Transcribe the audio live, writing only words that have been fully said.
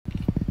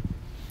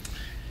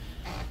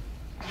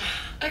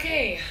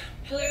Okay,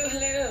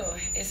 hello.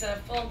 It's a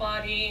full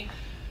body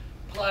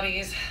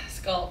Pilates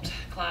sculpt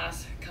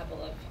class. A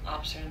couple of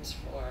options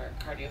for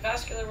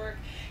cardiovascular work.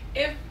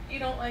 If you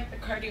don't like the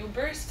cardio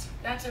bursts,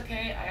 that's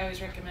okay. I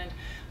always recommend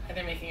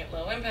either making it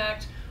low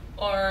impact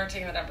or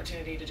taking that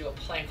opportunity to do a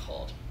plank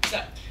hold. So,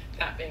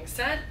 that being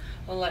said,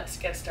 let's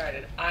get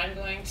started. I'm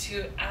going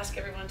to ask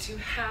everyone to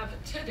have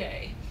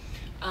today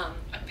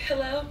a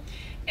pillow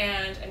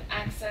and an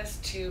access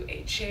to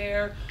a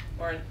chair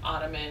or an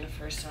ottoman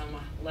for some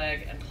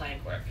leg and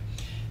plank work.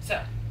 So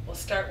we'll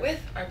start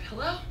with our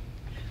pillow.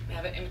 I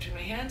have it in between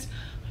my hands.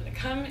 I'm going to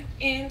come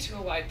into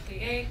a wide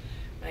plie.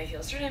 My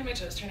heels turn in, my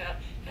toes turn out,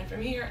 and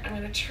from here I'm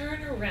going to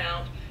turn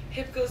around.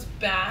 Hip goes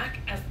back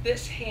as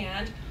this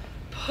hand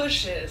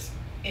pushes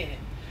in.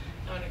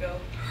 I'm going to go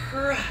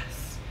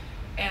press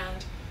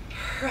and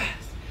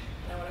press.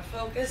 And I want to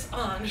focus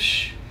on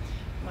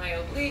my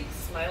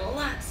obliques, my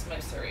lats, my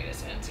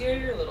serratus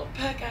anterior, little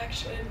pec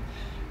action,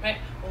 right?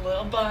 A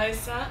little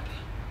bicep.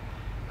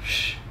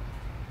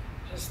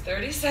 Just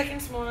 30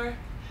 seconds more.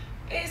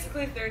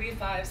 Basically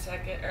 45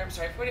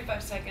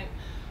 second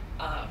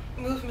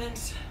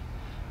movements.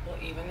 We'll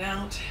even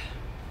out.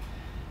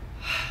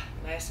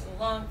 Nice and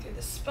long through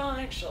the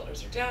spine.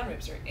 Shoulders are down,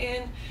 ribs are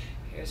in.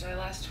 Here's our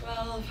last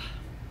 12.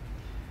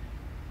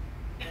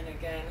 And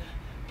again,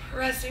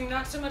 pressing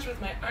not so much with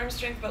my arm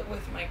strength, but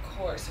with my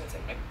core. So it's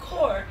like my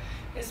core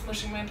is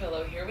mushing my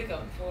pillow. Here we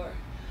go. 4,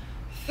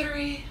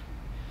 3,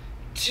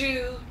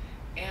 2,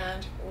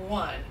 and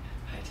 1.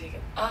 I take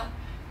it up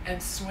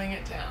and swing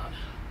it down.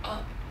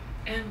 Up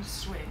and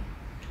swing.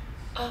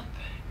 Up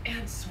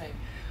and swing.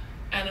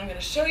 And I'm going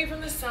to show you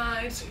from the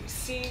side so you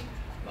see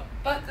my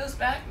butt goes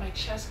back, my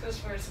chest goes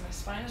forward, so my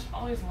spine is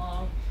always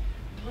long.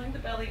 Pulling the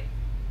belly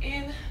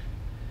in,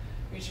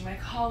 reaching my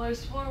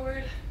collars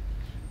forward.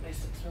 My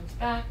sit bones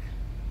back.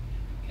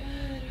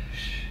 Good.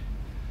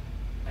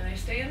 And I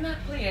stay in that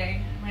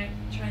plie, right?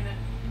 Trying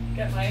to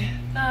get my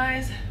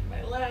thighs,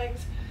 my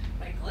legs,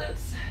 my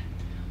glutes,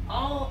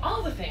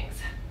 all the things.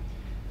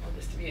 I want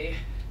this to be a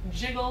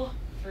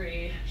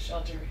jiggle-free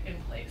shelter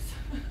in place.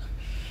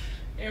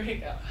 Here we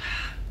go.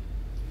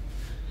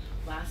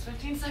 Last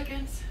 15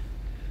 seconds.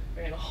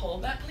 We're gonna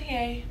hold that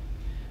plie.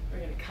 We're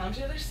gonna come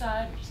to the other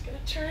side. I'm just gonna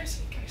turn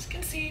so you guys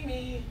can see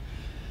me.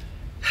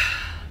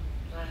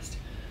 Last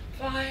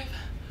 5,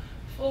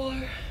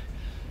 4,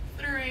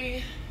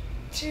 3,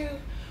 2,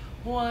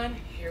 1.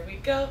 Here we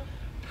go.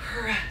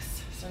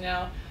 Press. So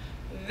now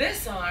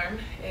this arm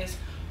is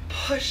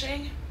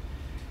pushing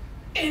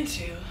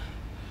into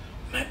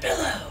my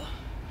pillow.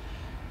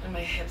 And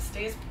my hip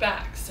stays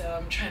back. So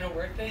I'm trying to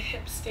work the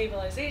hip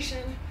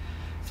stabilization.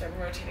 So I'm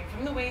rotating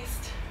from the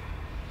waist.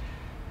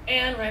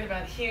 And right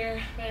about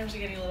here, my arms are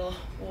getting a little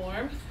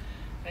warm.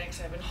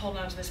 Thanks, I've been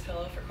holding on to this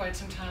pillow for quite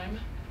some time.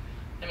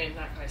 I mean,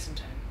 not quite some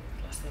time.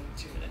 Less than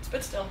 2 minutes,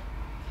 but still,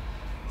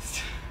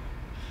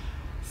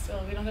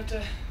 we don't have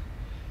to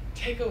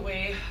take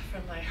away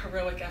from my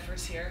heroic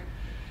efforts here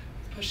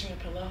with pushing a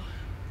pillow.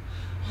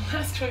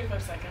 Last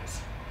 25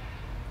 seconds.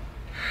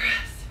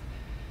 Press.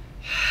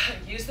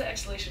 Use the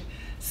exhalation.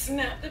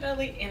 Snap the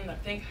belly in the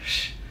thing.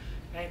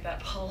 Right,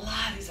 that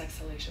Pilates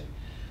exhalation.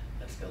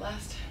 Let's go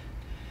last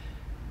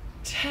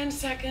 10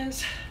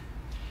 seconds.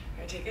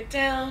 We're gonna take it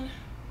down.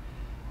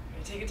 We're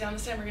gonna take it down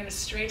this time. We're gonna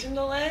straighten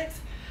the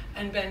legs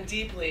and bend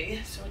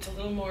deeply, so it's a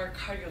little more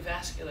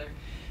cardiovascular.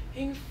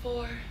 In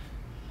 4,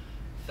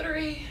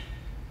 3,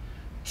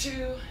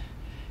 2,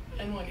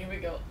 and 1. Here we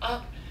go.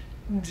 Up,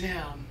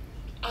 down,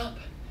 up,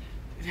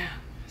 down.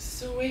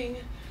 Swing,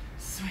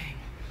 swing,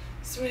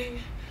 swing,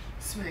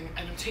 swing.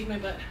 And I'm taking my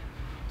butt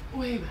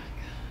way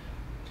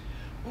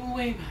back,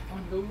 way back. I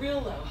want to go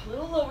real low, a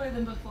little lower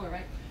than before,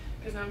 right?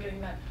 Because now I'm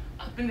getting that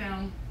up and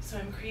down, so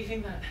I'm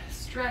creating that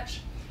stretch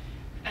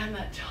and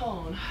that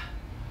tone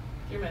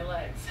through my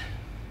legs.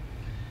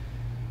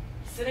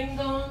 Sitting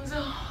bones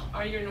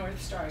are your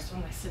North Star. So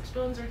when my sits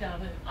bones are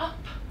down and up,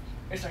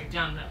 or sorry,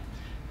 down and up,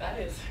 that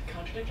is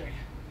contradictory.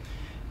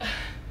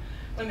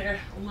 When they're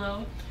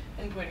low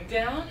and pointing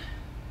down,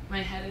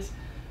 my head is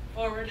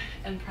forward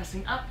and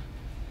pressing up.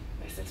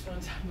 My sits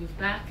bones move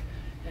back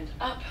and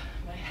up.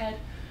 My head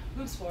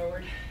moves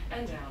forward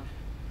and down.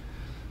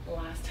 The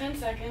last 10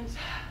 seconds,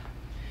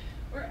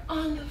 we're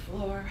on the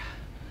floor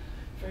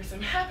for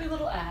some happy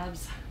little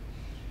abs,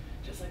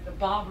 just like the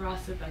Bob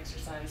Ross hip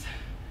exercise.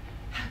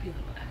 Happy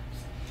little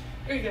abs.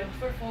 Here we go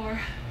for 4,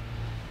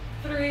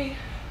 3,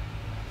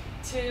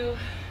 2,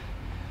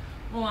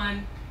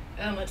 1,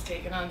 and let's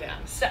take it on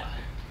down. So,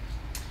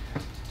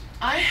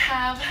 I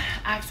have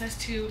access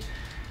to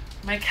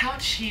my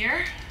couch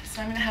here,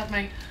 so I'm gonna have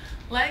my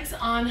legs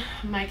on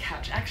my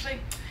couch. Actually,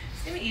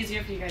 it's gonna be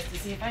easier for you guys to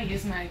see if I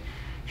use my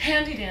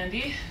handy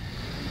dandy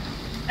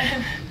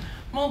and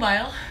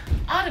mobile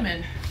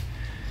ottoman.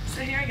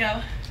 So here I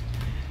go.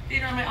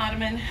 Feet are on my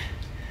ottoman.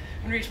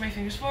 I'm gonna reach my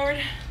fingers forward.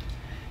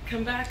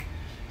 Come back,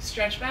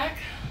 stretch back,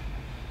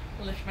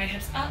 lift my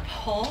hips up,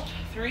 hold,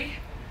 3,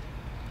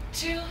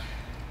 2,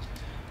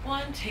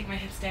 1, take my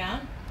hips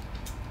down,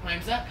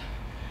 arms up,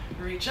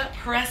 reach up,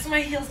 press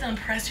my heels down,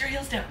 press your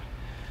heels down,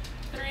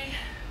 3,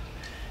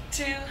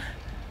 2,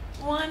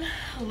 1.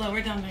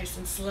 Lower down nice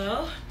and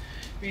slow.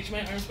 Reach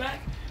my arms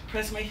back,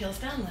 press my heels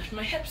down, lift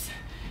my hips,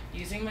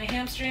 using my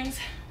hamstrings.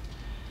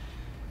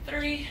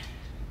 3,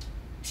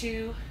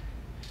 2,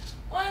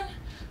 1.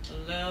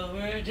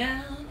 Lower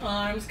down,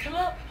 arms come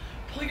up.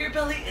 Pull your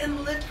belly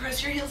in, lift,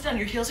 press your heels down.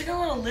 Your heels are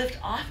gonna wanna lift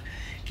off.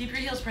 Keep your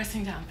heels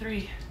pressing down.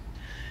 3,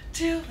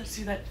 2, let's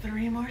do that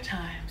 3 more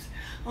times.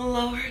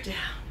 Lower down,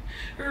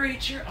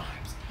 reach your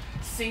arms,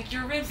 sink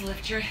your ribs,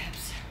 lift your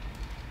hips.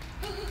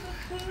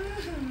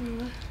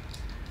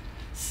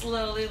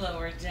 Slowly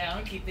lower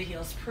down, keep the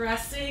heels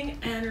pressing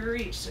and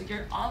reach. So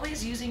you're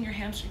always using your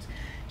hamstrings.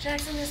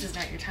 Jackson, this is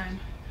not your time.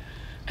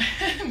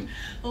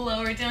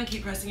 Lower down,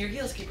 keep pressing your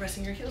heels, keep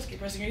pressing your heels, keep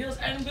pressing your heels,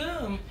 and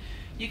boom.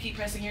 You keep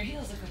pressing your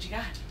heels, look what you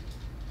got.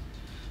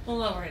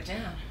 Lower it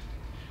down.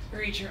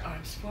 Reach your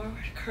arms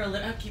forward, curl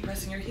it up, keep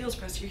pressing your heels,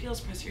 press your heels,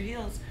 press your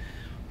heels.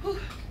 Whew.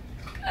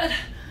 Good.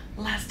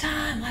 Last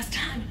time, last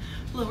time.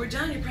 Lower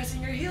down, you're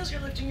pressing your heels,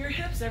 you're lifting your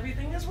hips,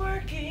 everything is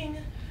working.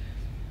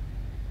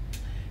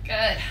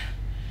 Good.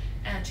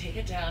 And take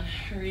it down,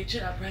 reach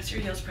it up, press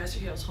your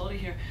heels, hold it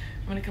here.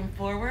 I'm gonna come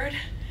forward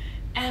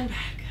and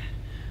back,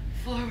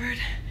 forward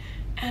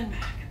and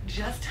back.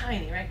 Just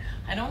tiny, right?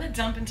 I don't want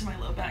to dump into my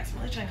low back, so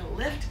I'm really trying to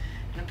lift,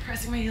 and I'm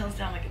pressing my heels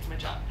down like it's my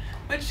job.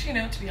 Which, you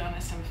know, to be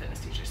honest, I'm a fitness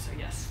teacher, so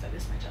yes, that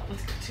is my job.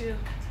 Let's go to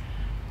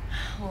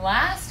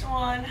last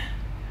one,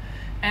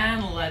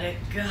 and let it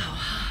go.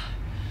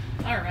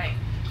 All right,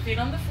 feet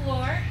on the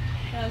floor,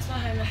 hands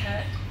behind the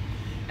head,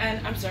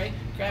 and I'm sorry,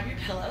 grab your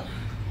pillow.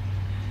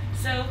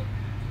 So,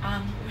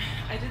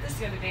 I did this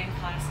the other day in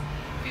class.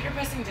 Feet are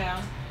pressing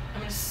down. I'm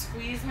going to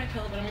squeeze my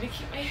pillow, but I'm going to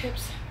keep my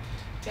hips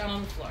down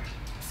on the floor.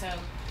 So,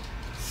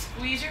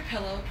 squeeze your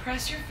pillow,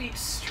 press your feet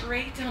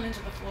straight down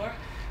into the floor.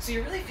 So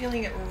you're really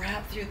feeling it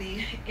wrap through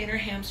the inner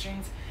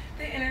hamstrings,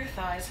 the inner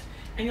thighs,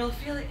 and you'll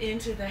feel it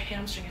into the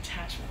hamstring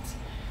attachments.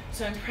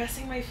 So I'm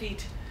pressing my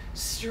feet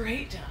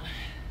straight down.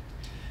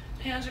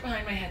 Hands are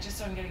behind my head just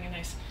so I'm getting a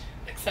nice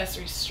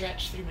accessory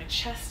stretch through my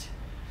chest.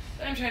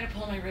 Then I'm trying to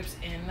pull my ribs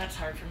in. That's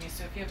hard for me.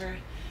 So if you ever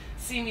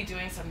see me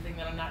doing something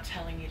that I'm not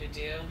telling you to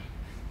do,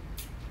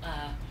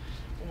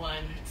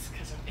 one,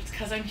 it's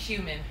because I'm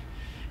human.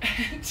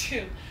 And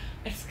 2,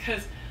 it's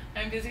because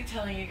I'm busy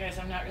telling you guys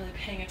I'm not really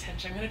paying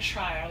attention. I'm going to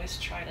try. I always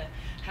try to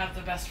have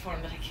the best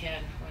form that I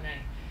can when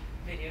I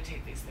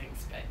videotape these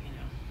things. But, you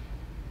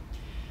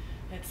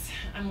know,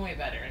 I'm way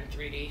better in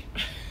 3D.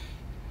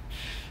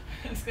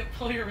 It's good.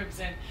 Pull your ribs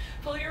in.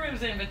 Pull your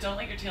ribs in, but don't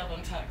let your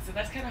tailbone tuck. So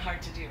that's kind of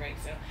hard to do, right?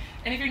 So,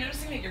 and if you're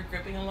noticing that you're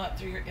gripping a lot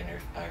through your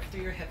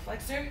through your hip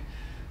flexor,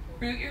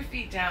 root your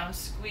feet down,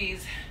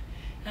 squeeze,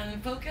 and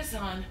then focus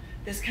on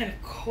this kind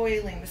of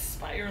coiling, this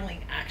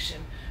spiraling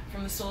action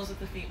from the soles of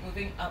the feet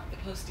moving up the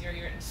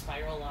posterior in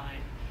spiral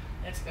line.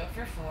 Let's go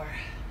for 4,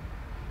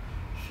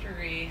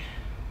 3,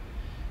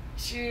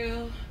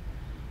 2,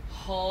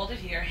 hold it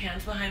here,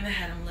 hands behind the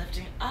head. I'm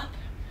lifting up.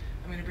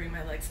 I'm going to bring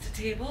my legs to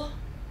table,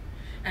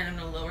 and I'm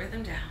going to lower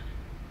them down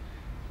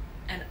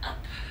and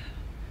up,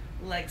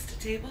 legs to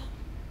table,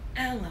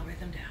 and lower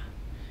them down.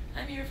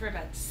 I'm here for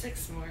about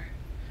 6 more,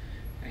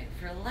 right?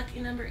 For a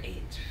lucky number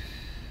 8.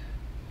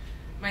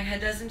 My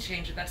head doesn't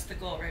change, if that's the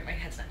goal, right? My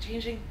head's not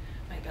changing,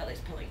 my belly's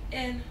pulling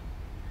in,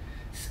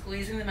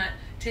 squeezing the mat.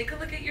 Take a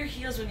look at your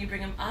heels when you bring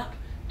them up.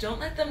 Don't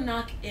let them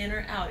knock in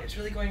or out. It's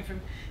really going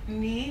from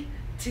knee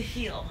to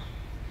heel,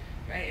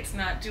 right? It's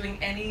not doing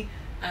any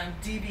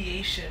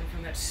deviation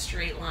from that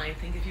straight line.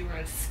 Think if you were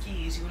on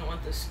skis, you wouldn't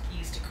want those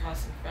skis to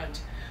cross in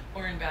front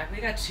or in back.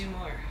 We got 2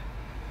 more.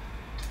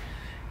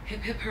 Hip,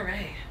 hip,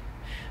 hooray.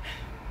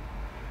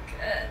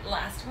 Good,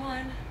 last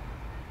one.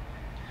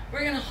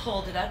 We're gonna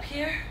hold it up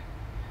here.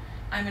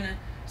 I'm gonna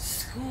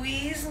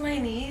squeeze my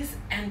knees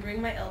and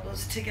bring my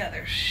elbows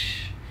together.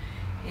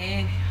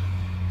 Inhale.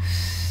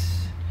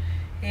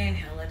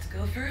 Inhale. Let's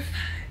go for 5.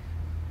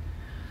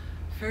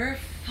 For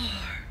 4.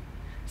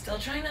 Still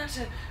trying not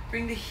to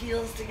bring the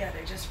heels together,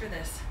 just for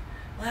this.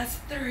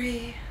 Last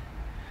 3.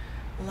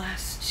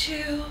 Last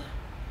 2.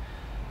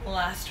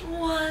 Last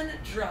 1.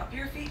 Drop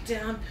your feet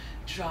down.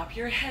 Drop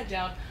your head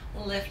down.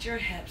 Lift your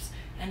hips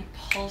and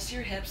pulse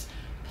your hips.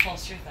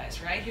 Pulse your thighs.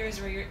 Right here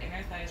is where your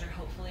inner thighs are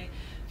hopefully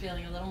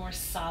feeling a little more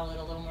solid,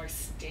 a little more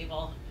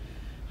stable.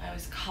 I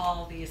always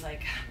call these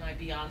like my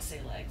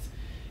Beyonce legs,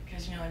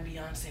 because you know when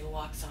Beyonce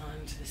walks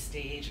on to the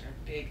stage, her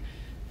big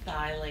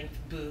thigh length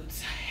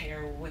boots,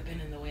 hair whipping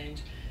in the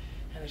wind,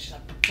 and it's just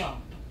like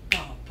ba-bum,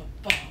 ba-bum,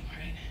 ba-bum,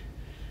 right?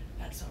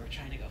 That's what we're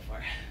trying to go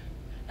for.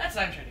 That's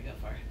what I'm trying to go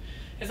for.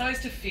 It's always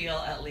to feel,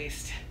 at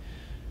least,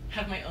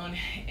 have my own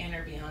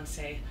inner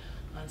Beyonce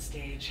on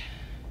stage,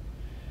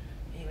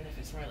 even if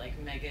it's more like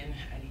Megan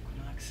at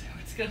Equinox.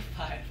 Let's go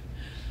 5.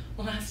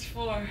 Last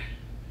 4,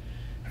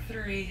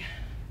 3,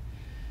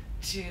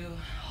 2,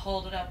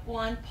 hold it up.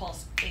 1,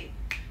 pulse. 8,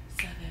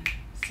 7,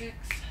 6,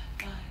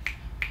 5,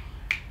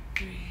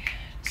 3,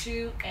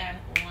 2, and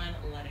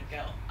 1. Let it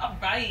go. All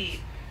right.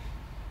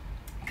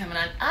 Coming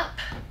on up.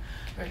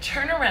 We're gonna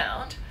turn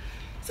around.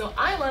 So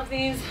I love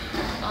these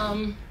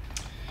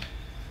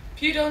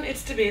If you don't,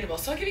 it's debatable.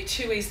 So I'll give you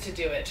 2 ways to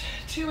do it.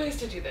 2 ways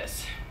to do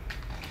this.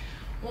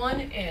 One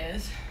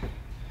is,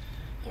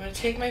 I'm gonna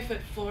take my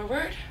foot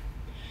forward.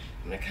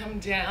 I'm gonna come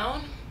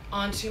down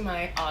onto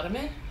my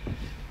ottoman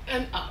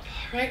and up,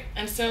 right?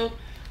 And so,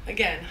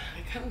 again,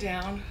 I come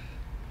down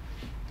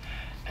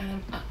and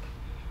I'm up.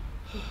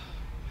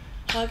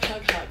 Hug,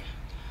 hug, hug.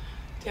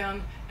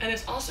 Down, and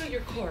it's also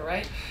your core,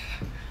 right?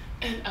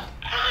 And up.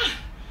 Ah!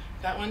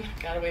 That one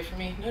got away from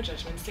me. No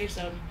judgment, safe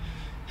zone.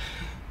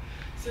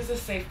 This is a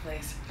safe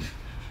place.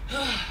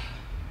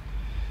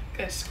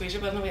 Good, squeeze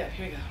your butt on the way up.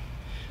 Here we go.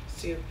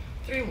 Let's do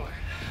 3 more.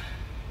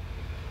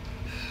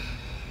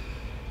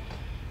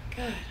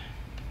 Good.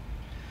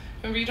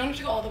 Remember, you don't have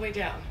to go all the way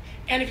down.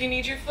 And if you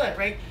need your foot,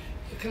 right?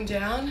 You come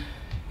down,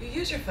 you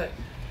use your foot,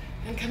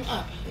 and come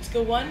up. Let's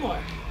go 1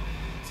 more.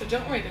 So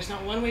don't worry, there's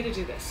not one way to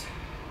do this.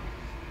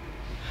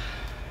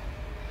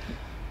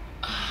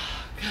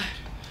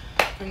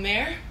 Good. From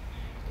there,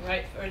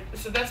 right,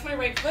 so that's my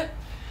right foot.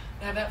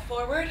 I have that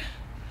forward,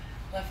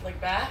 left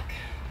leg back.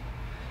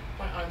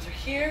 My arms are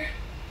here.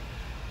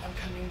 I'm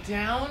coming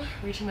down,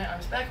 reaching my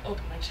arms back,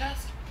 open my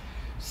chest,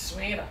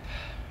 swing it up.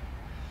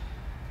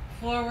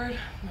 Forward,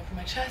 open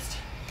my chest,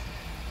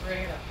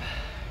 bring it up.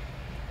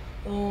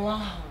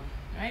 Long,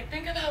 right?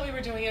 Think of how we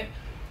were doing it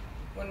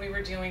when we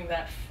were doing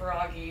that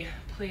froggy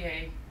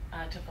plie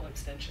to full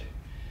extension,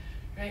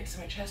 right? So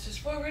my chest is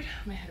forward,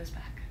 my head is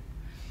back.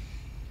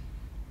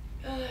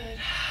 Good.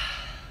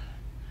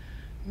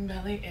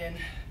 Belly in.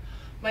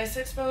 My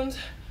sits bones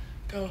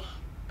go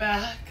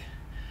back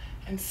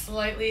and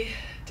slightly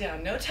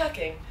down. No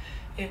tucking,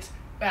 it's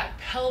back.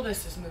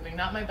 Pelvis is moving,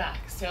 not my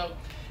back. So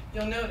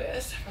you'll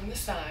notice from the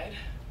side,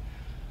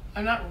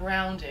 I'm not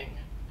rounding,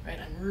 right?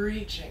 I'm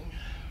reaching.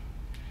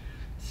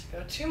 Let's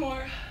go 2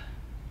 more.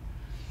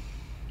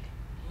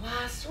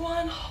 Last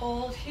one,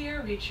 hold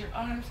here, reach your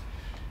arms,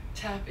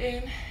 tap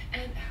in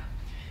and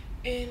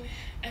out, in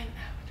and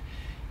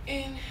out,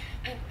 in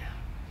and out.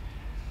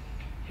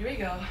 Here we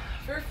go,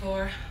 for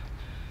 4,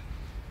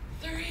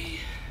 3,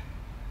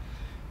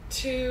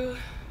 2,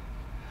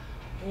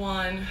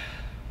 1.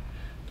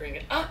 Bring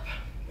it up,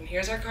 and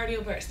here's our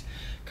cardio burst.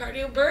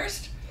 Cardio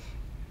burst,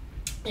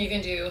 you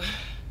can do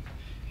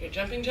your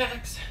jumping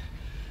jacks,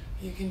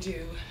 you can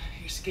do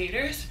your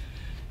skaters,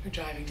 you're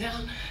driving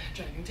down,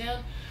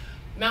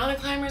 mountain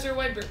climbers or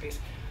wide burpees,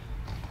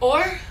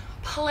 or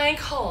plank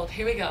hold.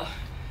 Here we go.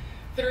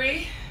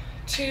 3,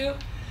 2,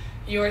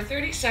 your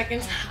 30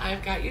 seconds.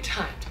 I've got you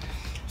timed.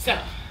 So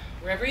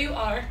wherever you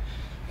are,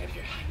 with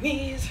your high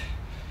knees,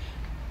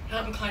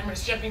 mountain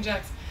climbers, jumping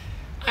jacks,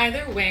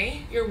 either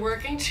way, you're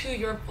working to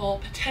your full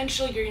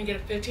potential. You're gonna get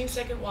a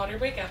 15-second water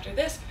break after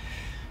this.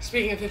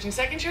 Speaking of 15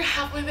 seconds, you're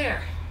halfway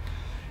there.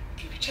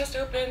 Keep your chest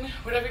open.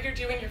 Whatever you're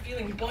doing, you're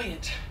feeling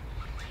buoyant,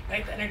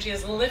 right? The energy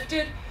is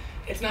lifted.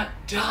 It's not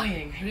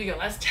dying. Here we go,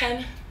 last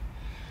 10.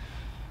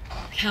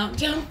 Count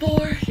down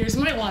 4. Here's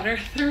my water.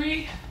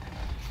 3,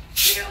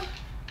 2,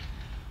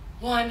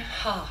 1.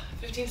 Ha,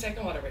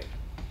 15-second water break.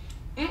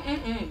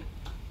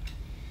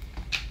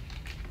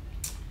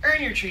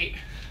 Earn your treat.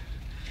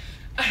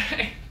 All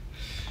right,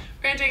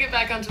 we're gonna take it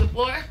back onto the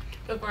floor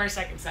before our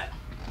second set.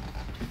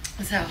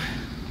 So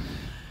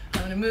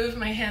I'm gonna move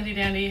my handy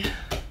dandy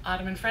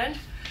ottoman friend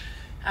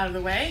out of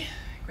the way,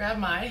 grab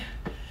my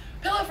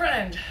pillow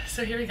friend.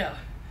 So here we go.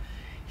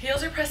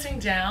 Heels are pressing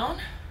down.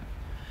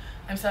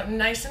 I'm sat up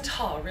nice and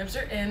tall, ribs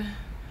are in,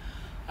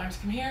 arms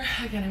come here.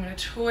 Again, I'm gonna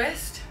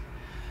twist,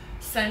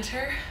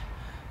 center,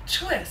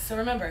 twist. So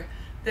remember,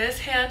 this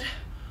hand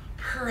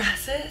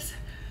presses,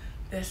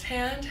 this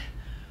hand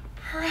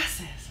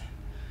presses.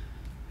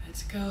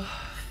 Let's go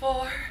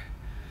 4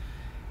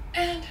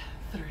 and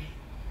 3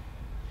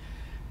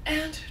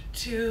 and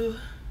 2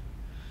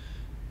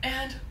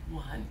 and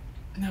 1.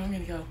 Now I'm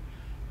gonna go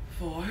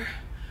 4.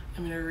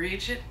 I'm gonna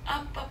reach it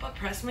up, up, up,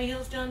 press my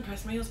heels down,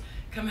 press my heels,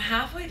 come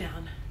halfway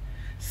down,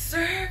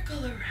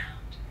 circle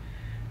around,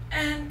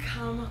 and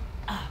come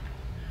up.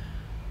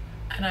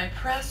 And I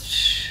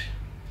press,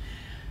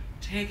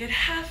 take it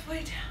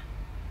halfway down,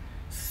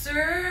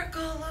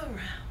 circle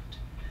around,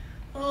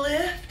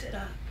 lift it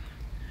up,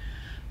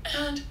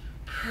 and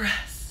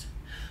press,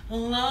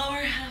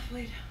 lower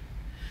halfway down,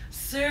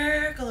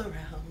 circle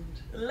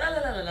around, la la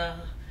la la la,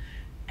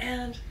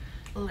 and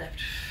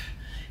lift.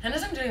 And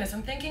as I'm doing this,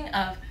 I'm thinking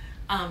of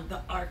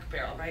the arc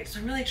barrel, right? So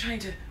I'm really trying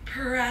to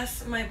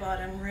press my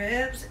bottom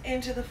ribs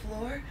into the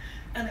floor,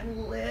 and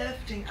I'm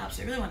lifting up.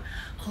 So I really want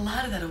a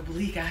lot of that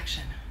oblique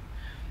action.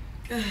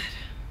 Good.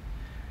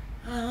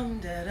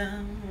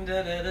 Da-dum,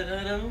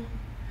 da-da-da-da-dum.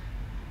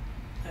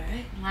 All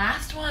right,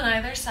 last one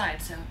either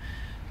side. So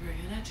we're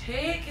gonna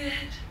take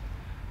it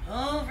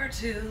over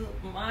to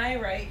my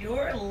right,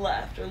 your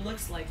left, or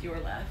looks like your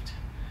left,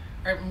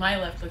 or my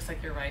left looks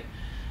like your right.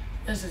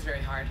 This is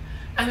very hard.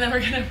 And then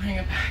we're gonna bring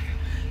it back.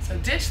 So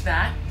ditch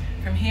that.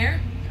 From here,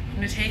 I'm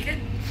gonna take it,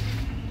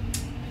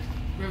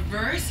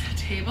 reverse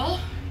table,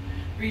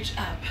 reach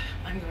up.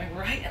 I'm going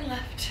right and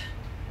left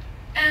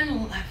and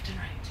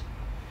right.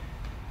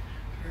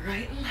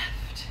 Right and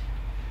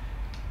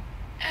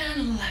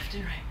left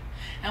and right.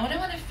 And what I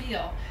wanna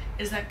feel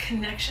is that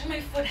connection my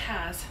foot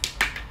has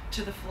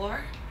to the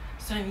floor.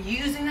 So I'm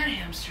using that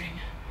hamstring.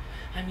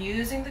 I'm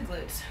using the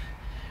glutes,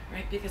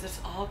 right? Because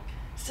it's all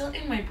still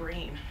in my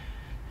brain.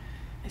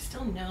 I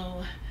still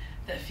know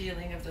that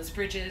feeling of those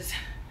bridges,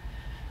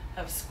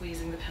 of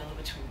squeezing the pillow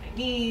between my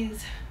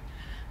knees,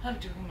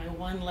 of doing my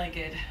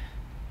one-legged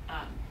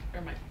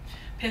or my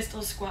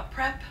pistol squat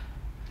prep.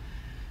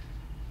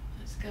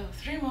 Let's go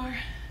 3 more.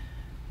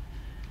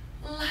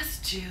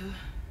 Last 2.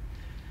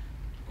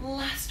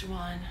 Last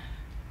 1.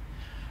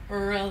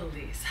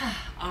 Release.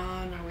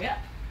 On our way up.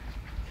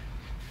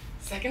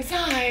 Second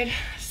side.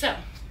 So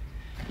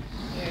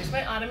there's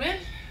my ottoman.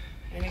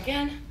 And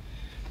again,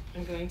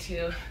 I'm going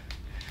to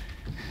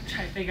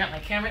try to figure out my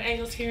camera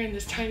angles here in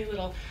this tiny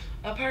little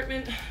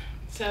apartment.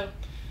 So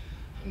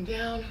I'm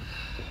down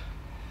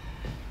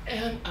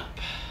and up,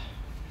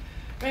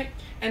 right?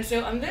 And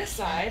so on this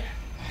side,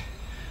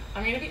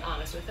 I'm gonna be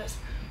honest with this.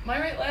 My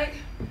right leg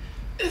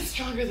is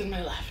stronger than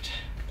my left.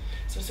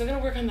 So I'm still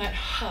gonna work on that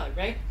hug,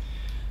 right?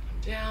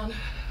 I'm down,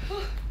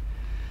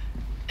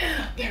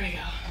 there we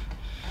go.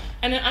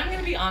 And then I'm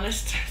gonna be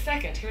honest,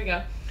 second, here we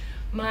go.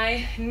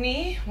 My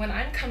knee, when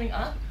I'm coming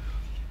up,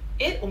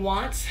 it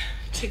wants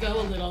to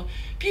go a little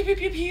pew, pew,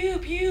 pew, pew,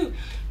 pew,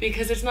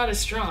 because it's not as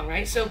strong,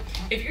 right? So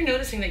if you're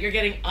noticing that you're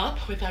getting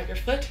up without your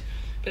foot,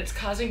 but it's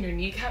causing your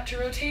kneecap to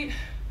rotate,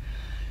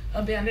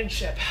 abandon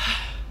ship.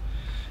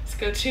 Let's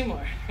go 2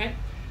 more, right?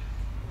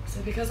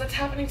 So because that's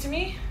happening to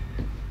me,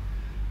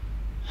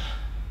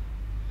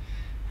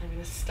 I'm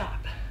gonna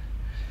stop.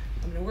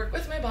 I'm gonna work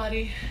with my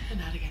body and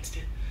not against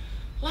it.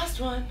 Last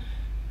one.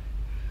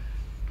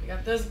 We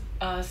got those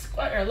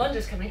squat or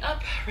lunges coming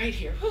up right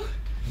here. Whew.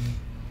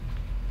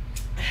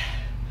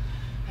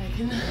 I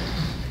can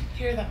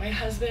hear that my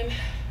husband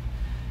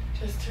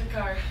just took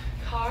our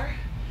car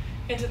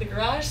into the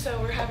garage, so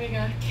we're having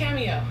a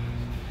cameo.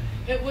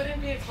 It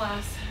wouldn't be a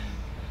class,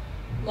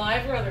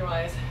 live or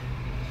otherwise,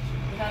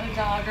 without a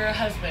dog or a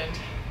husband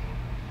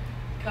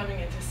coming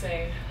in to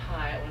say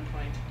hi at one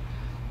point.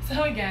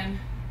 So again,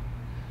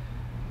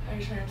 I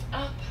reach my arms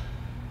up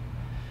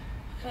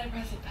and I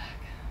press it back.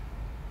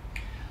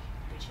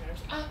 Reach my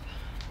arms up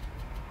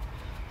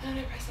and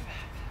I press it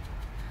back.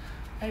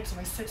 Right, so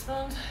my sits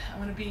bones, I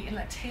want to be in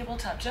that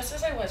tabletop, just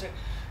as I was.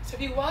 So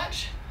if you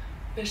watch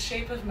the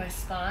shape of my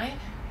spine,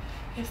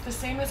 it's the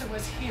same as it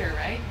was here,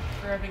 right?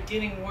 For our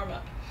beginning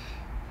warm-up.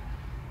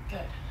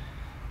 Good.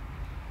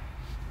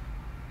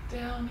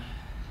 Down.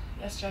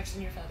 Yes,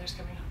 Jackson, your father's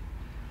coming home.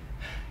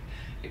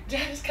 Your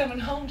dad is coming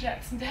home,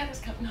 Jackson. Dad is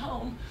coming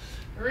home.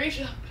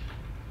 Reach up.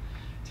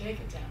 Take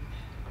it down.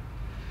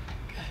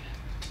 Good.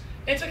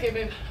 It's okay,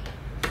 babe.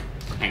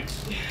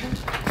 Thanks.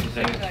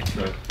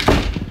 Good.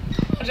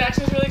 Oh,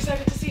 Jackson's really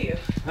excited to see you.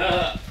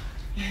 Hi,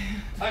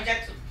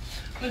 Jackson.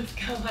 Let's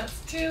go.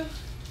 Last 2.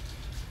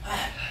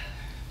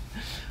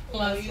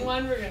 Last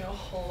 1. We're gonna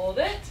hold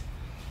it.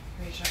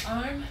 Reach your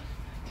arm.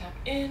 Tap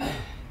in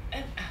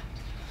and out.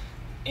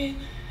 In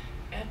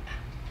and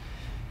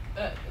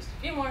out. Just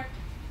a few more.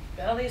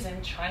 Bellies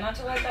in. Try not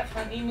to let that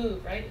front knee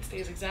move, right? It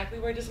stays exactly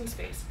where it is in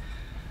space.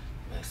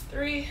 Last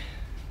 3,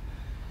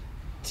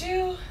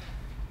 2,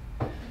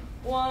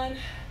 1,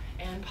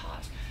 and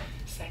pause.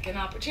 Second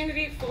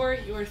opportunity for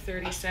your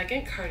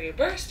 30-second cardio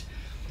burst.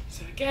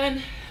 So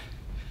again,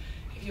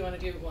 if you want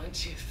to do 1,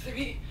 2,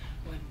 3,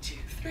 1, 2,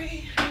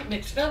 3,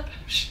 mix it up.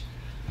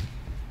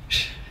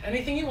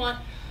 Anything you want.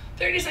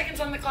 30 seconds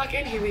on the clock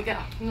in, here we go.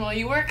 And while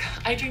you work,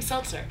 I drink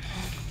seltzer.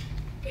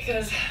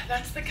 Because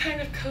that's the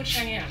kind of coach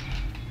I am.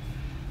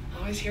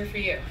 Always here for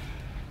you.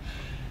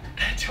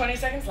 20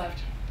 seconds left.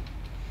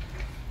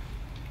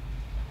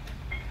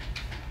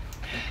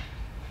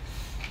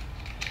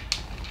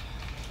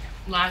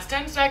 Last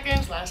 10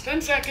 seconds, last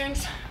 10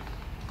 seconds.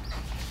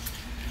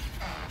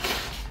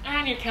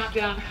 And your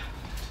countdown.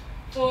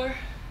 4,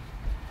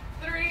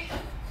 3,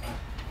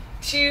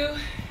 2,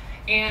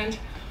 and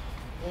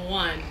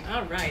 1.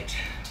 All right.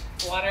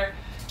 Water,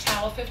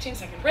 towel,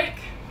 15-second break.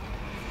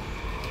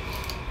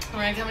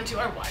 We're gonna come into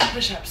our wide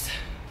push-ups.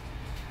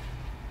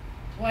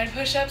 Wide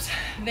push-ups,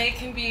 they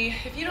can be,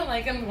 if you don't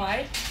like them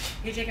wide,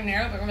 you take them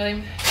narrow, but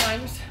really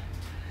times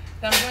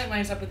thumb joint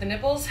lines up with the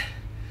nipples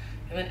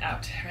and then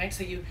out, right?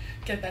 So you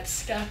get that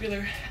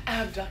scapular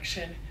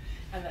abduction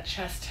and that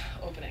chest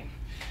opening.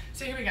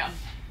 So here we go.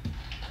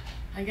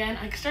 Again,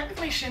 I start with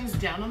my shins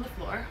down on the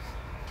floor.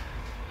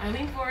 I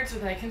lean forward so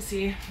that I can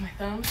see my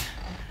thumbs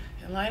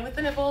in line with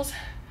the nipples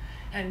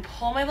and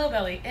pull my low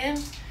belly in,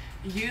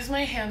 use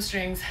my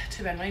hamstrings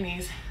to bend my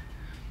knees,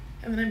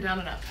 and then I'm down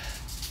and up.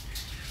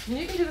 And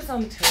you can do this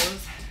on the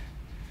toes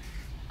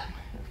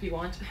if you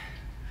want.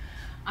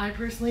 I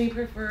personally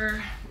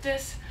prefer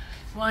this.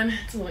 1,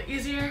 it's a little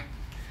easier,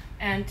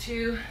 and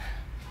 2,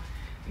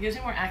 it gives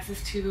me more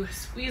access to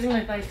squeezing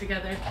my thighs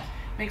together,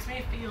 makes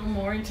me feel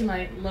more into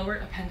my lower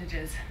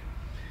appendages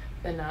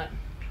than not.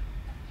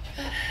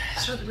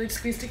 Shoulder blades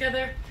squeeze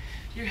together.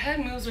 Your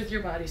head moves with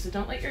your body, so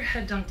don't let your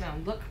head dunk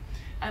down. Look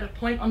at a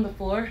point on the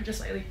floor, just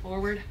slightly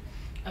forward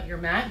of your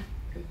mat,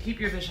 and keep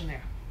your vision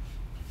there.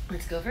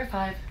 Let's go for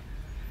 5.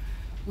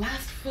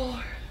 Last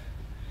 4,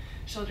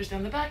 Shoulders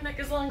down the back, neck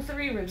is long.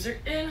 3, ribs are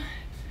in.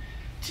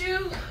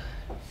 2,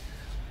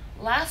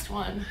 last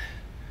one,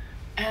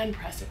 and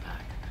press it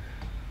back.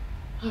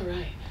 All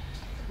right,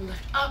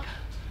 lift up,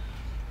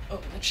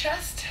 open the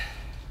chest,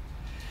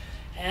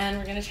 and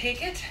we're gonna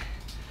take it,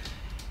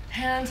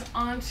 hands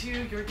onto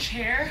your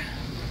chair.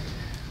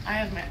 I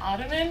have my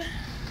ottoman.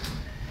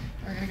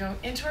 We're gonna go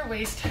into our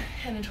waist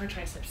and into our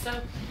triceps.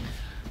 So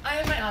I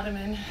have my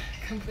ottoman,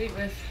 complete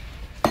with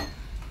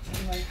some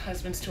of my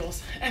husband's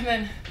tools. And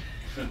then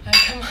I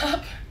come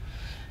up,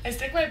 I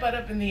stick my butt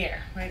up in the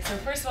air, right? So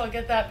first of all,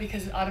 get that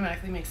because it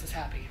automatically makes us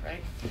happy,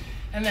 right?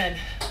 And then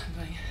I'm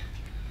going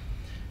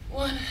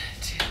 1,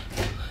 2,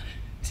 1,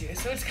 2.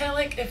 So it's kind of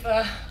like if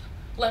a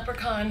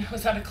Leprechaun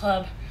was at a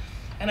club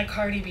and a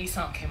Cardi B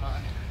song came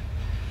on.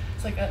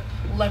 It's like a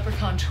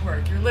Leprechaun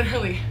twerk. You're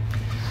literally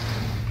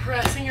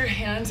pressing your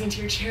hands into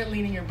your chair,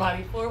 leaning your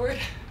body forward,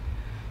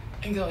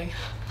 and going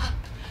up,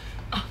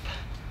 up,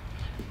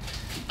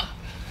 up.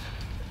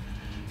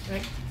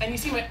 Right? And you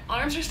see my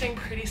arms are staying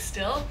pretty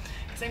still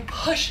because I'm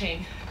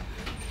pushing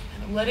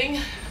and I'm letting,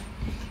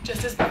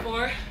 just as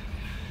before,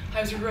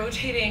 I was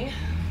rotating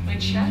my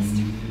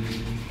chest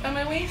by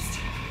my waist.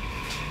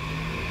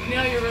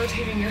 Now you're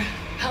rotating your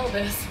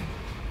pelvis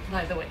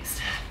by the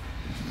waist.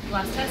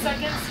 Last 10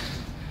 seconds.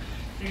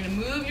 You're gonna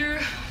move your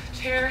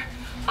chair,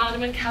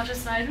 ottoman, couch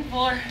aside and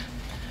 4,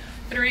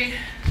 3,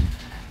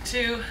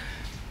 2,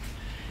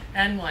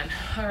 and 1.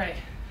 All right,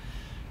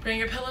 bring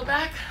your pillow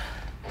back.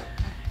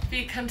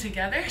 Feet come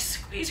together,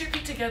 squeeze your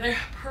feet together,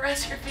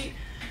 press your feet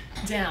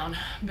down,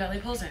 belly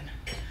pulls in.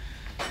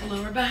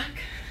 Lower back,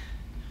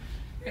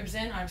 ribs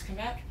in, arms come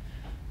back.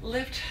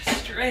 Lift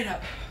straight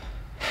up.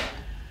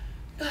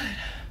 Good.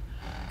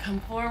 Come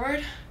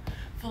forward,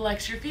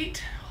 flex your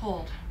feet,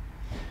 hold.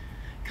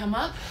 Come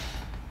up,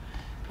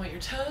 point your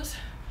toes,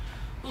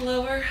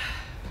 lower,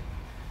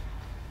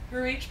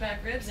 reach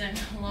back, ribs in,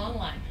 long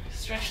line.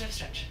 Stretch, stretch,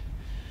 stretch.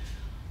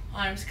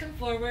 Arms come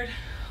forward,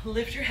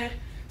 lift your head,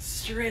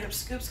 straight up,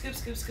 scoop, scoop,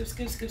 scoop, scoop,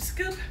 scoop, scoop,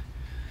 scoop.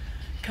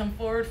 Come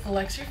forward,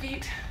 flex your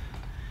feet,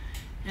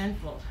 and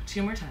fold.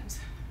 2 more times.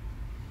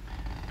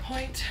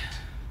 Point,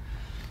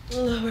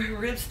 lower,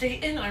 ribs stay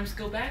in, arms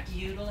go back,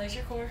 utilize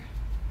your core.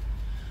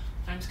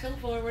 Arms come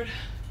forward,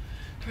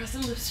 press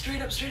and lift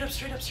straight up, straight up,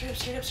 straight up, straight up,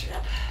 straight up, straight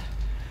up.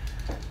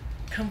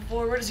 Come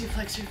forward as you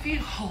flex your feet,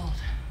 hold.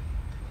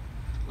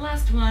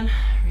 Last one,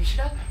 reach it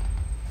up.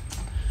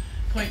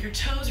 Point your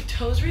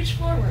toes reach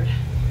forward.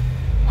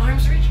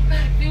 Arms reach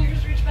back,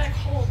 fingers reach back,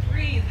 hold,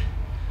 breathe.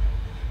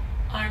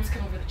 Arms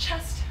come over the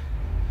chest.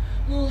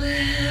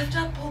 Lift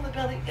up, pull the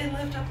belly in,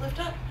 lift up, lift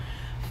up.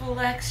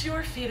 Flex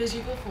your feet as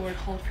you go forward,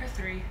 hold for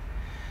 3.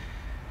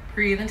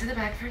 Breathe into the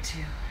back for 2.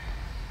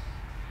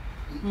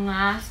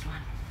 Last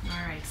one.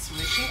 All right,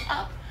 switching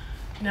up.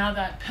 Now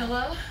that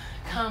pillow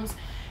comes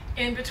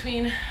in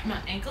between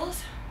my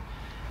ankles.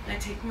 And I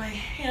take my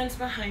hands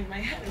behind my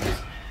head and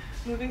just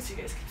moving so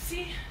you guys can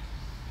see.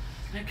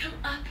 And I come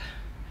up.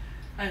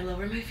 I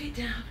lower my feet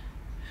down.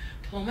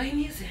 Pull my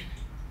knees in.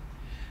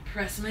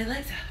 Press my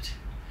legs out.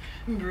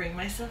 Bring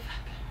myself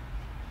up.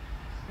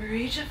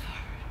 Reach it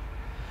forward.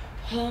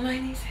 Pull my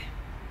knees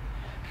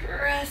in.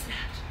 Press it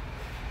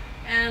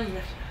out. And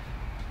lift it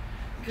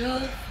up. Go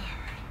forward.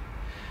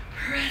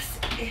 Press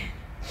in,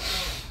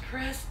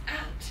 press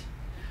out,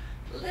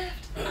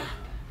 lift up.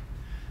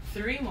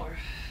 3 more.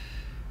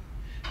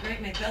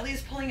 Right, my belly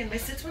is pulling in, my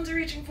sits bones are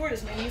reaching forward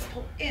as my knees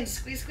pull in.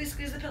 Squeeze, squeeze,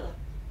 squeeze the pillow.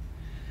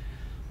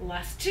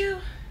 Last 2.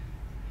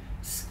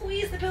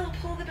 Squeeze the pillow,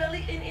 pull the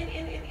belly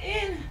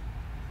in.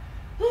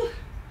 Whew.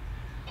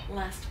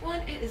 Last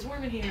 1, it is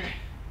warm in here.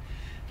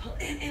 Pull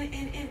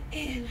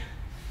in.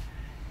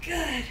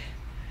 Good.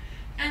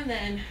 And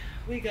then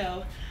we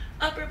go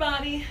upper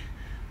body,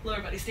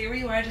 lower body, stay where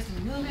you are, just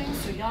moving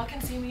so y'all can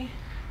see me.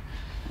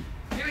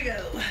 Here we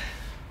go.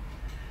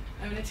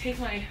 I'm gonna take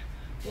my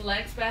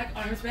legs back,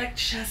 arms back,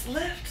 chest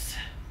lifts.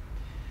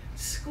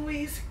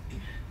 Squeeze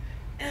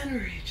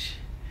and reach.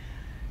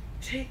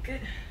 Take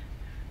it,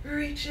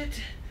 reach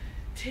it,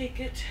 take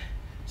it,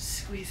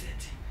 squeeze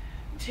it.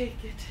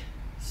 Take it,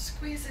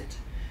 squeeze it,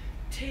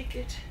 take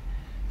it,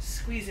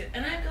 squeeze it.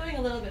 And I'm going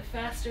a little bit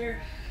faster.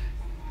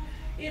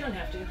 You don't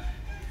have to.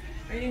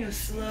 Right, you go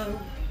slow.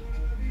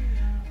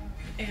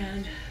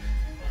 And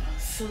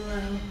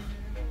slow,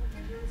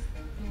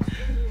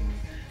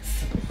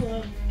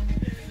 slow.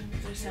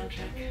 There's a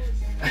soundtrack.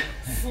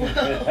 Slow.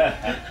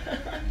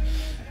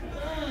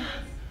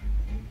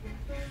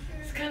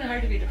 It's kind of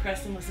hard to be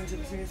depressed and listen to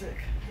this music.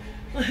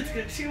 Let's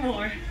get 2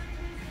 more.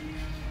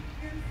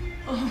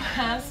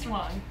 Last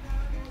one.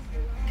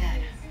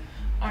 Good.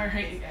 All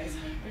right, you guys.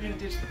 We're gonna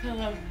ditch the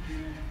pillow.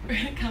 We're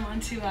gonna come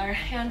onto our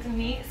hands and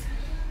knees,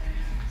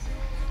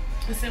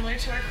 similar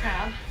to our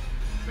crab.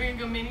 We're gonna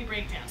go mini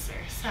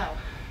breakdancer. So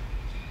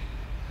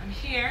I'm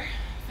here.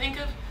 Think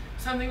of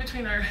something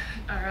between our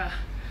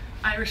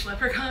Irish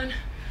leprechaun,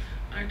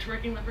 our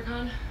twerking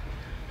leprechaun.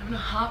 I'm gonna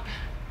hop,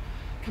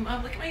 come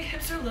up. Look at my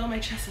hips are low, my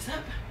chest is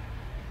up,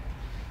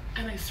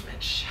 and I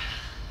switch,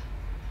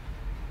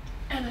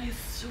 and I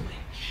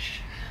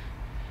switch.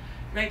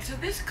 Right. So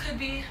this could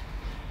be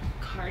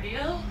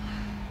cardio,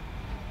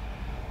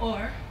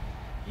 or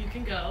you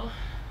can go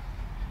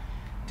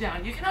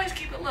down. You can always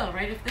keep it low,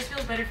 right? If this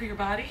feels better for your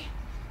body,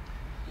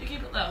 you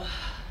keep it low.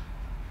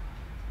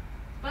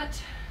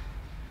 But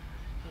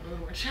a little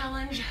more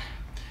challenge,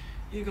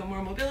 you go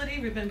more mobility.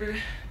 Remember,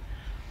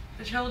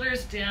 the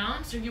shoulders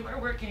down, so you are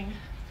working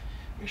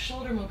your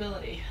shoulder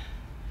mobility.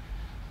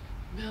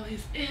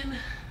 Belly's in.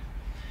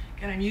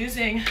 Again, I'm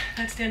using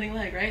that standing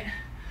leg, right?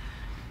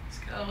 Let's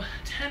go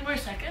 10 more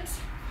seconds.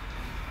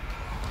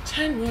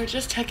 10 more,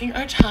 just checking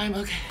our time.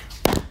 Okay.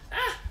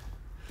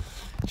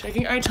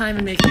 Checking our time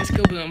and making us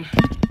go boom.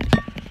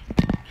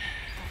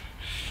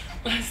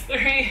 Last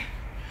 3,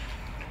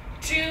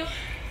 2,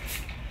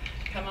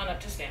 come on up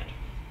to stand.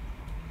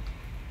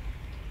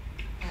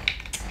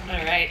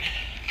 All right.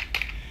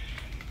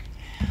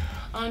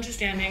 On to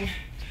standing.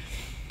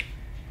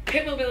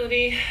 Hip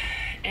mobility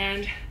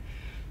and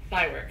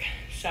thigh work.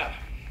 So,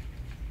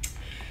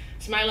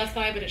 it's my left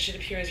thigh, but it should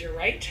appear as your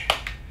right.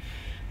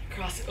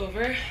 Cross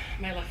over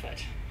my left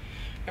foot.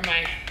 Or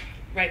my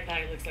right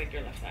thigh looks like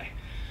your left thigh.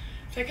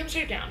 So I come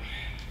straight down.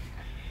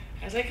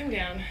 As I come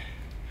down,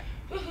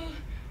 woohoo,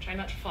 try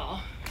not to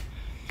fall.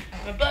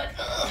 My butt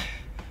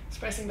is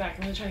pressing back.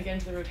 I'm really trying to get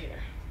into the rotator.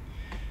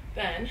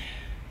 Then,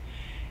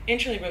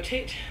 internally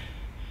rotate,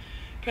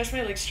 press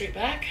my legs straight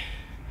back,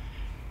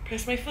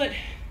 press my foot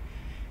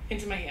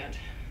into my hand.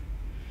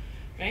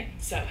 Right?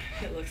 So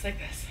it looks like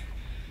this.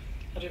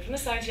 I'll do it from the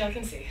side so y'all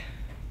can see.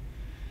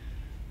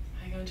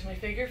 I go into my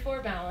figure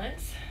 4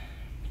 balance,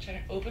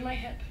 trying to open my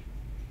hip,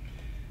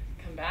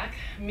 come back,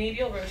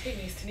 medial rotate,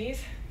 knees to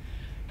knees,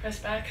 press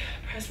back,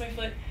 press my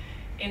foot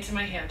into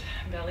my hand,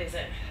 belly's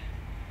in.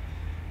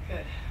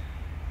 Good.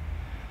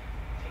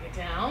 Take it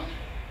down,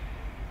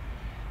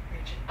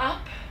 reach it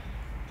up,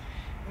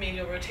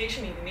 medial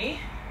rotation, knee to knee,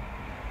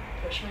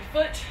 push my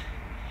foot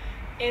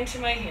into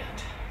my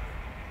hand.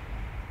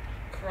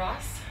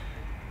 Cross,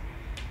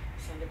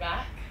 send it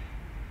back,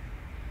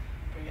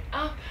 bring it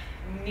up,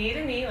 knee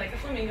to knee like a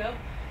flamingo.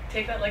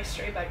 Take that leg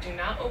straight back. Do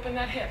not open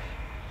that hip.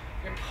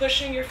 You're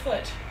pushing your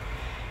foot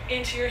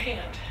into your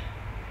hand.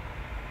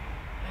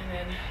 And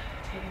then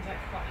taking that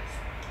cross.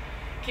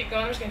 Keep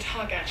going. I'm just going to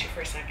talk at you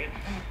for a second.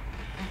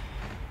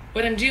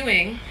 What I'm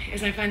doing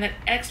is I find that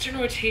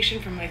external rotation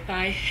from my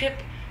thigh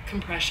hip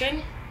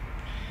compression.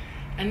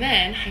 And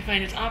then I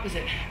find its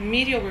opposite,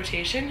 medial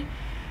rotation,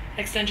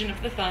 extension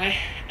of the thigh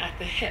at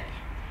the hip,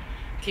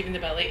 keeping the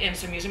belly in.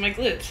 So I'm using my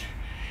glutes,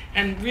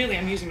 and really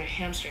I'm using my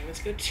hamstring.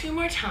 Let's go 2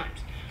 more times.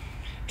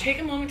 Take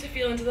a moment to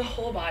feel into the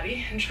whole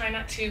body and try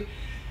not to,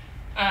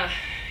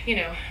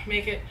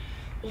 make it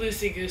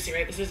loosey-goosey,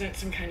 right? This isn't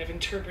some kind of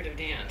interpretive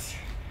dance.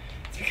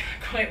 It's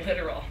quite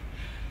literal.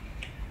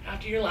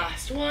 After your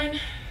last one,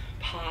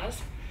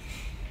 pause.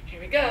 Here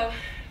we go.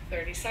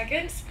 30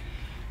 seconds.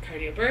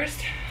 Cardio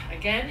burst.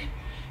 Again,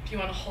 if you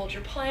want to hold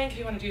your plank, if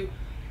you want to do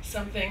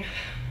something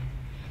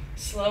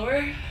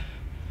slower,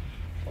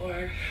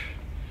 or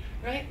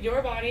right,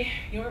 your body,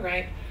 your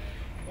right,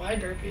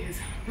 wide burpees,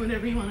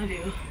 whatever you want to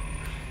do.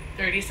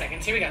 30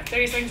 seconds. Here we go.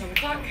 30 seconds on the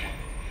clock.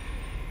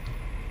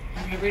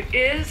 Whatever it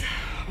is,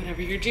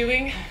 whatever you're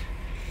doing.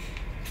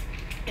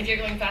 If you're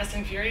going fast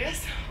and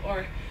furious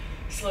or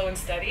slow and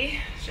steady,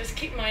 just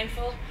keep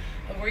mindful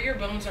of where your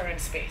bones are in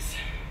space.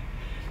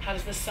 How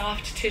does the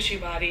soft tissue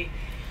body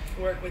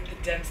work with the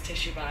dense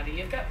tissue body?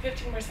 You've got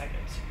 15 more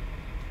seconds.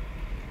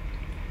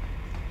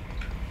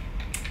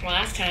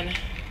 Last 10.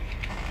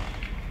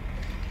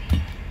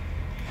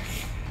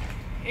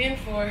 In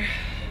 4,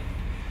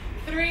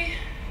 3,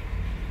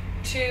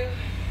 2,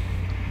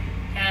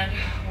 and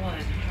 1.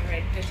 All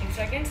right, 15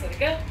 seconds, let it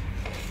go.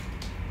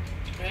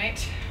 All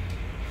right,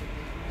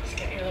 just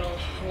get your little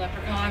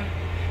leprechaun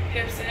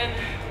hips in.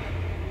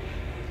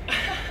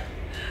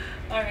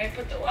 All right,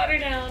 put the water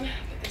down,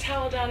 put the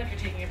towel down if you're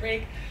taking a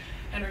break,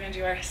 and we're gonna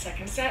do our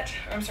second side.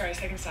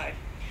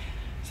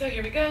 So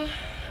here we go.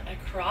 I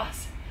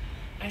cross,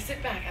 I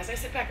sit back. As I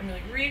sit back, I'm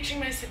really reaching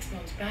my sits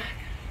bones back.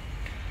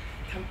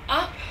 Come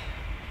up,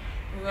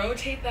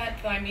 rotate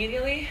that thigh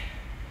medially,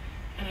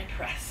 and I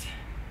press.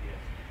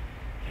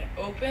 I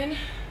open,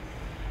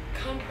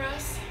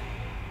 compress,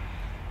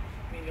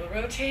 medial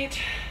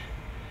rotate,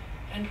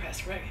 and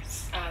press. Right.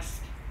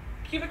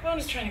 Pubic bone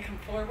is trying to come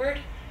forward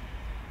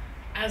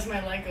as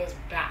my leg goes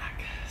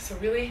back. So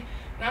really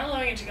not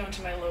allowing it to go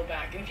into my low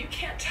back. And if you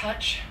can't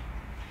touch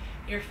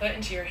your foot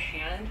into your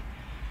hand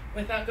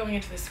without going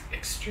into this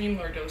extreme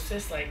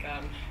lordosis, like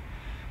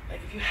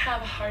if you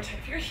have a hard time,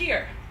 if you're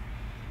here,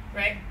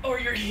 right, or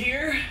you're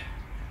here,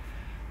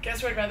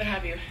 guess where I'd rather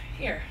have you?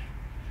 Here.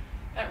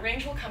 That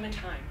range will come in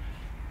time.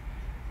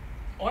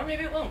 Or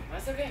maybe it won't.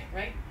 That's okay,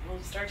 right?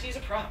 We'll start to use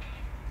a prop.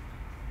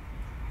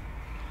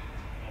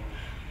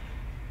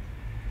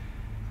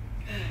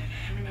 Good.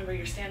 And remember,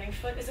 your standing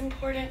foot is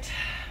important.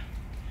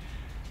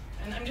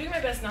 And I'm doing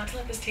my best not to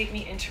let this take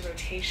me into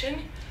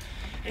rotation.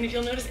 And if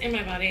you'll notice in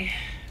my body,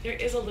 there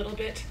is a little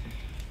bit,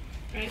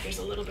 right? There's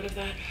a little bit of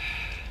that.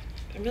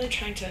 I'm really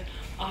trying to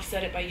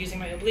offset it by using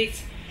my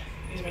obliques,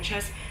 using my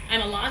chest,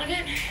 and a lot of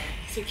it,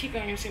 so keep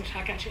going, I'm just gonna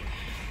talk at you.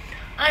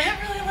 I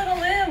have really little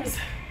limbs.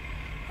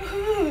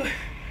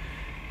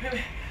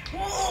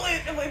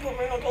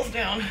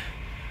 down,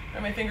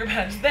 or my finger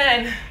pads.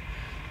 Then,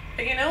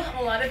 but you know,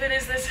 a lot of it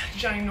is this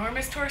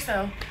ginormous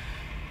torso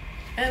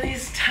and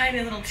these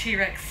tiny little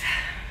T-Rex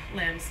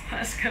limbs.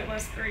 Let's go,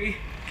 last 3.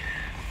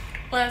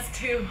 Last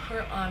 2,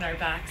 we're on our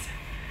backs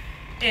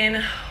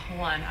in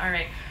 1. All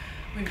right,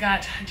 we've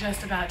got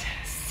just about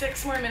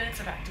 6 more minutes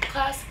of active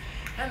class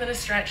and then a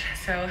stretch,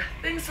 so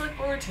things to look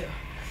forward to.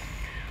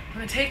 I'm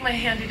gonna take my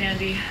handy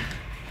dandy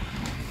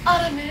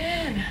Ottoman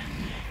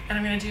and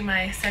I'm gonna do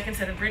my second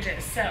set of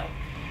bridges. So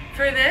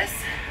for this,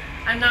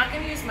 I'm not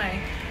gonna use my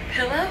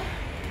pillow.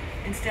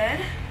 Instead,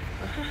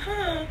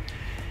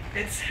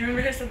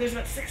 remember I said there's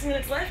about 6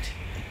 minutes left?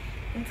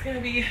 It's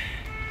gonna be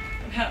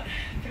about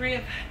 3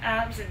 of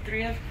abs and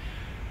 3 of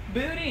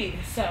booty.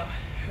 So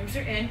arms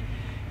are in.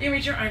 You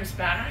reach your arms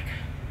back,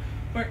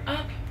 or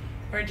up,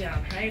 or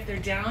down, right? If they're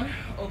down,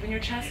 open your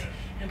chest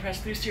and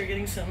press through so you're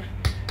getting some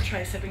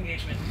tricep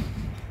engagement.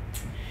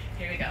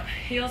 Here we go.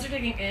 Heels are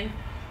digging in,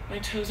 my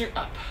toes are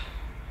up.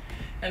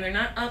 And they're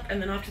not up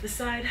and then off to the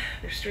side,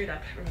 they're straight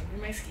up. Remember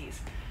my skis.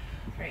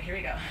 All right, here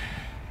we go.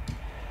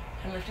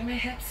 I'm lifting my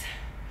hips.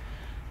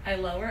 I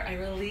lower, I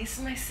release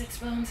my sits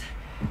bones,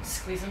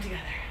 squeeze them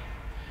together.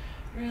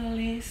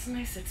 Release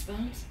my sits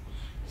bones,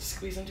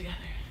 squeeze them together.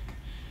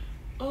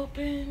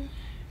 Open,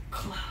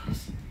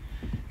 close.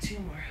 2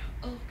 more.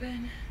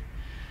 Open,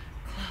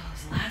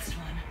 close. Last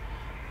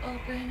one.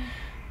 Open,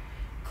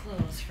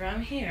 close.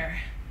 From here,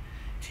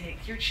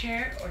 take your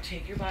chair or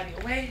take your body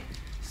away.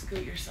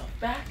 Scoot yourself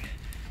back.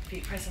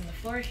 Feet press on the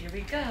floor. Here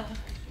we go.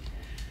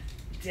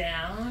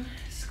 Down,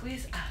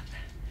 squeeze up.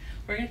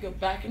 We're gonna go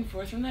back and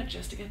forth from that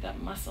just to get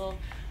that muscle,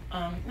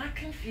 not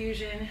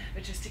confusion,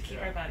 but just to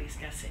keep our bodies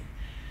guessing.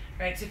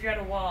 Right, so if you're at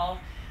a wall,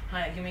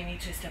 you may need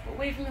to step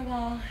away from the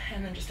wall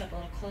and then just step a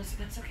little closer.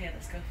 That's okay,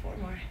 let's go 4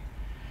 more.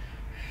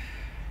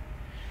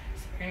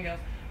 So we're gonna go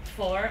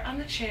 4 on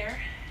the chair,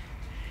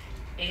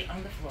 8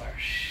 on the floor.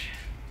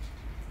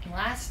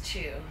 Last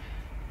 2.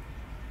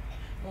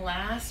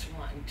 Last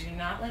 1. Do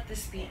not let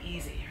this be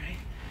easy, right?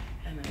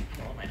 And then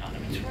pull my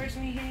ottoman towards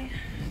me,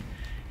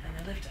 and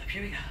then lift up.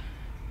 Here we go.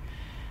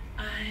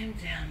 I'm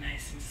down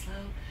nice and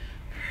slow.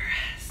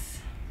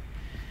 Press.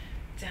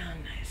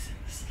 Down nice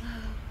and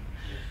slow.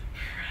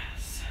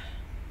 Press.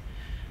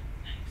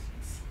 Nice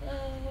and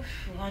slow.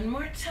 1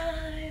 more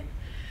time.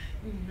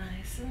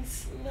 Nice and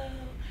slow.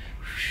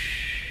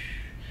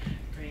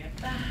 Bring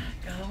it back.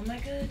 Oh my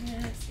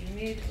goodness.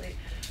 Immediately.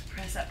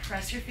 Press up.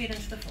 Press your feet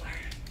into the floor.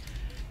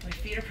 My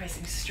feet are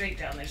pressing straight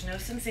down. There's no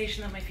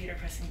sensation that my feet are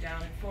pressing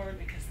down and forward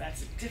because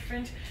that's a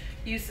different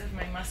use of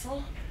my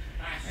muscle.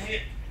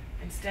 Right?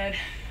 Instead,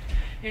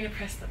 you're gonna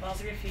press the balls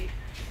of your feet.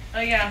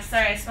 Oh yeah,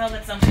 sorry, I smelled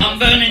that something. I'm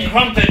burning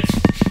crumpets.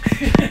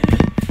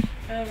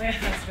 Oh, my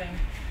husband.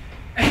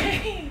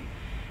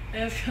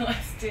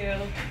 Let's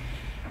do.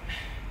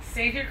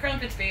 Save your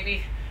crumpets,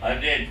 baby. I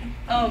did.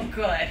 Oh,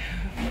 good.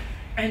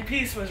 And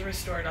peace was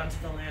restored onto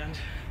the land.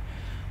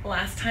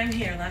 Last time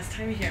here, last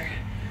time here.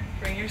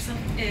 Bring yourself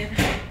in.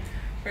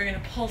 We're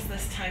gonna pulse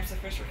this time. So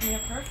first we're coming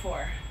up for a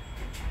 4.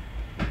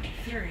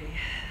 3.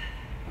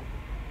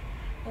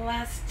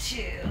 Last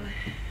 2.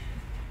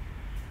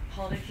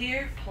 Hold it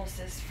here.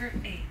 Pulses for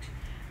 8.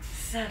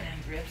 7.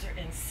 Ribs are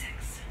in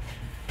 6.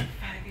 5.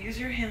 Use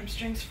your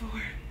hamstrings. 4.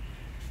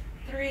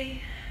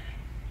 3.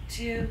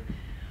 2.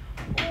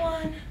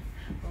 1.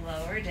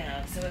 Lower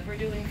down. So if we're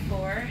doing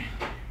 4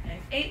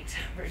 and 8,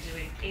 we're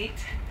doing 8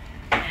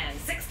 and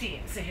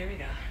 16. So here we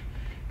go.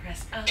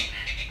 Press up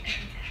and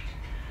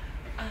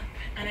down, up.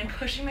 And I'm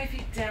pushing my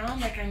feet down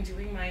like I'm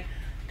doing my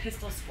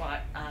pistol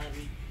squat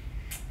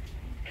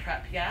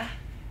prep, yeah?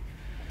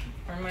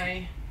 Or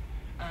my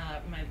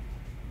my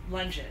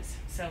lunges.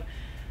 So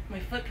my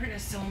footprint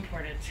is so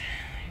important.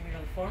 Here we go,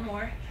 4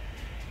 more.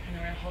 And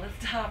then we're gonna hold at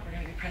the top. We're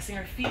gonna be pressing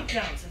our feet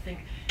down. So think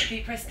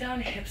feet press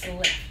down, hips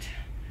lift.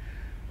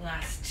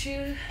 Last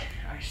 2,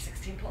 our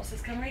 16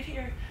 pulses come right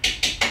here.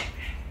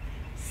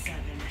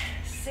 7,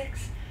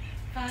 6,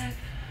 5,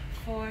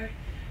 4,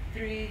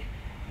 3,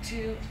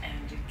 2,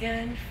 and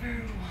again for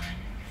 1,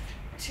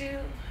 2,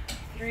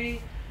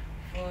 3,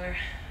 4,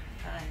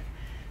 5,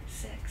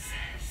 6,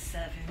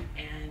 7,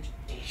 and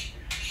 8.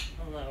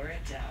 Lower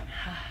it down.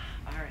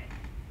 All right.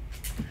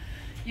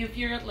 If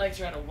your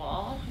legs are at a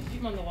wall,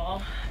 keep them on the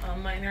wall.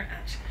 Mine are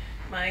at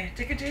my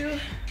dickadoo.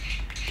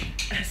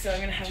 So I'm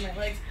gonna have my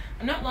legs.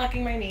 I'm not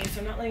locking my knees,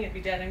 so I'm not letting it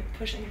be dead. I'm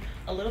pushing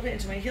a little bit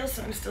into my heels,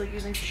 so I'm still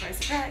using, surprise,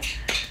 surprise,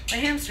 my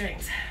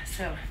hamstrings.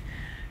 So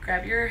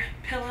grab your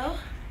pillow.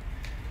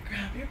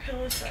 Grab your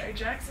pillow. Sorry,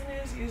 Jackson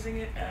is using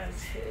it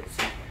as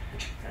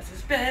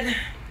his bed.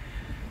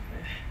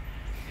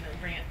 I'm gonna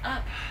bring it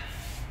up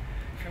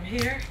from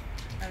here.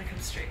 I'm gonna come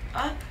straight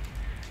up,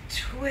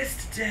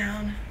 twist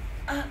down,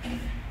 up,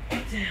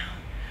 down,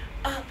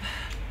 up,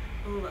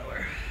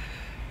 lower,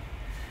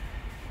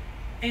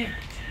 and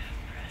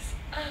press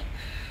up,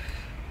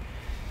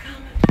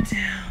 come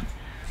down,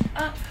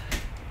 up,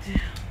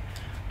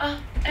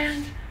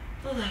 and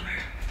lower.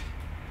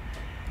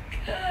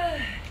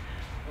 Good.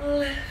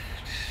 Lift,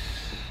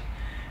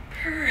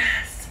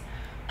 press,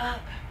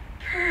 up,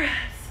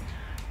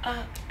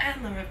 and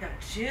And then we've got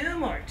two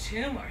more.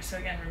 So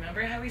again,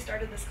 remember how we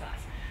started this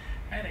class,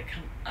 right? I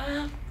come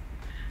up,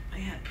 my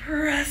head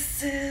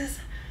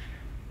presses,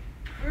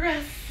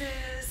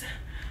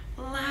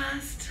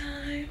 last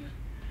time.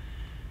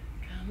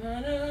 Come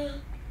on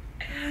up,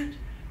 and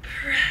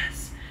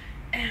press,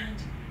 and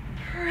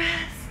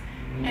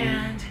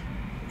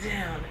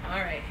down. All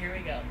right, here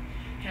we go.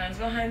 Hands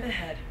behind the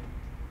head.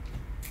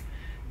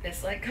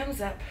 This leg comes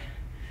up,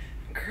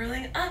 I'm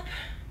curling up.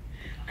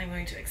 I'm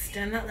going to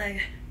extend that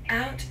leg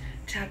out,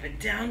 tap it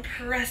down,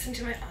 press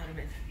into my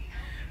ottoman,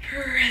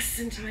 press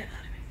into my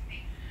ottoman.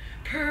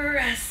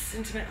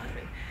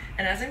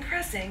 And as I'm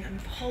pressing, I'm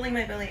pulling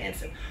my belly in.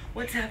 So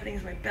what's happening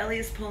is my belly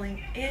is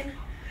pulling in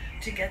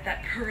to get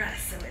that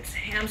press. So it's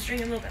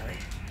hamstring and low belly.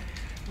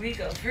 We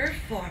go for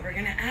 4. We're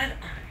gonna add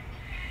on.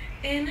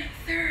 In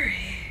 3.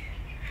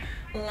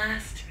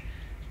 Last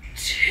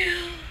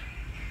 2.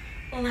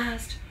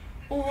 Last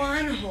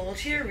 1. Hold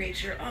here,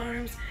 reach your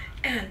arms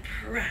and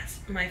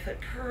press. My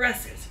foot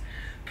presses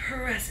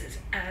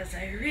as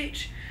I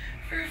reach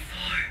for 4,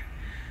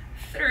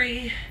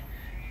 3,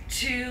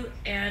 2,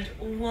 and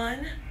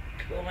 1.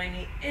 Pull my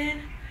knee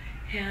in,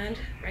 hand,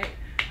 right,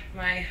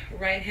 my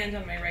right hand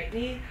on my right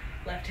knee,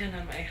 left hand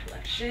on my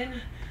left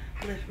shin,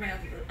 lift my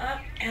elbow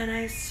up, and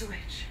I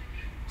switch.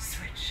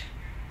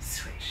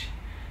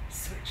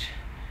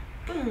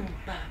 Boom,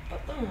 ba, ba,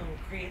 boom.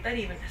 Create that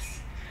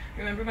evenness.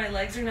 Remember, my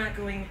legs are not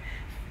going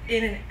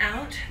in and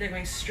out, they're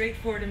going straight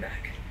forward and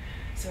back.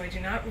 So I do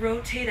not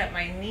rotate at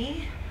my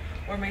knee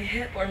or my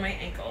hip or my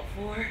ankle.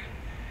 4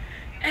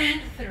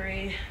 and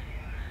 3,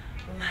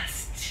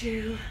 last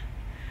 2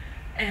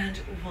 and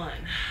 1.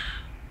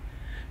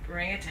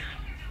 Bring it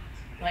down.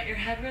 Let your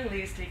head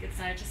release, take it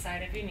side to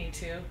side if you need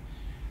to.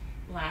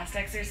 Last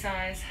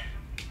exercise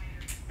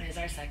is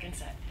our second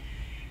set.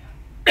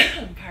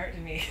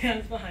 Pardon me,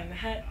 hands behind the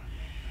head.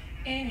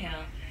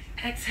 Inhale,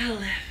 exhale,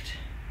 lift.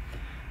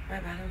 My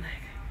bottom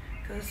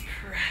leg goes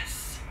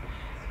press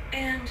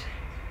and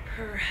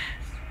press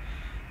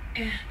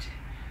and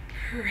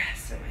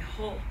press. So my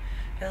whole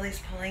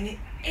belly's pulling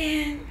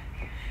in.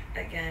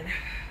 Again,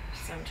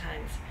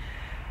 sometimes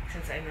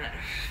since I'm not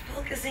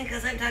focusing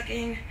because I'm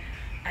tucking,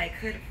 I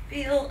could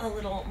feel a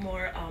little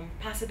more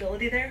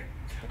possibility there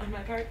on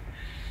my part.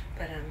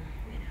 But you know,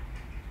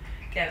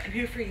 again, I'm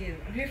here for you.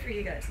 I'm here for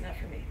you guys, not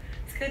for me.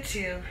 It's good.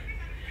 2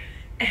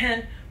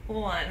 and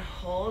 1.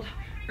 Hold,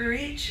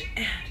 reach,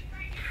 and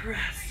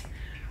press.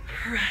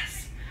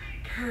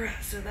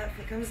 So that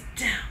foot comes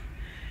down.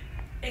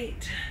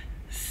 8,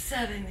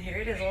 7. Here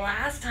it is.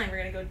 Last time, we're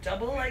gonna go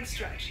double leg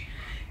stretch.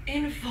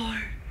 In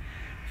 4,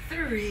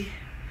 3,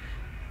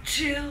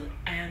 2,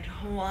 and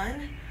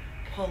 1.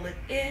 Pull it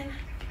in.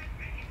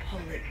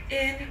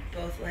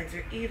 Both legs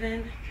are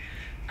even.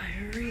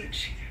 I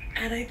reach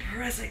and I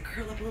press. I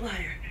curl up a little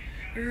higher.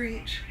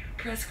 Reach,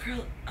 press,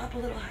 curl up a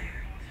little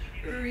higher.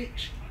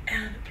 Reach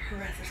and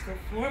press. Let's go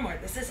 4 more.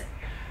 This is it.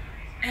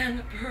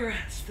 And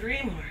press.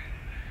 3 more.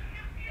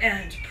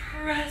 And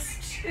press.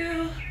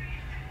 2.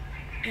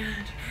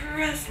 And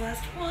press.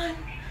 Last 1.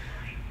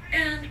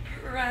 And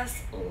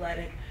press. Let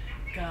it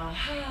go.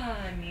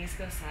 Knees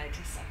go side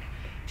to side.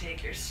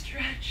 Take your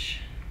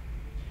stretch.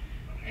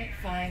 And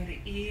find the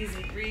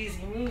easy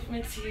breezy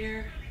movements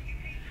here.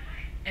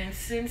 And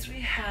since we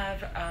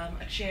have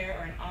a chair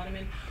or an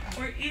ottoman,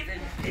 or even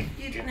if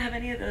you didn't have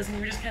any of those and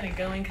you were just kind of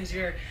going because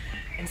you're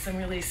in some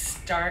really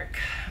stark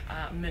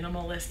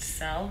minimalist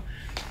cell,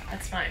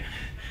 that's fine.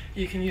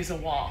 You can use a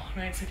wall,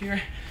 right? So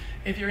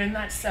if you're in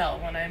that cell,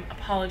 when I'm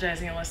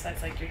apologizing, unless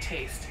that's like your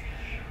taste,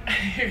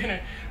 you're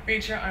gonna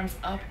reach your arms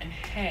up and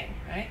hang,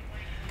 right?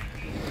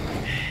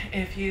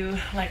 If you,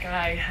 like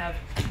I, have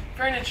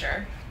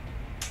furniture,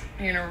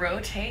 you're gonna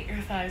rotate your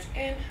thighs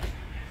in,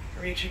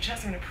 reach your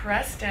chest. I'm gonna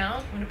press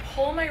down. I'm gonna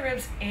pull my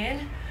ribs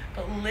in,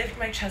 but lift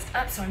my chest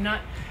up. So I'm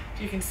not,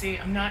 if you can see,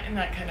 I'm not in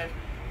that kind of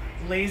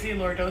lazy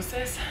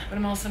lordosis, but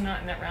I'm also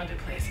not in that rounded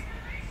place.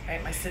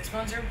 Right? My sits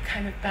bones are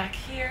kind of back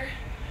here.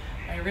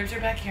 My ribs are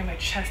back here. My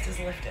chest is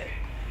lifted.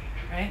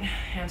 Right?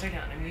 Hands are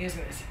down. I'm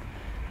using this.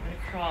 I'm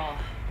gonna crawl.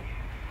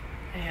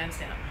 My hands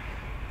down.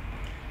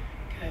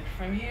 Good.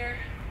 From here,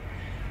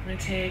 I'm gonna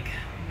take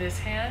this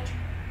hand,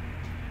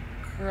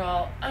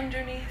 crawl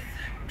underneath.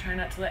 I'm trying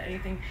not to let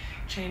anything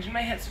change in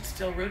my head, so it's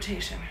still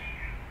rotation.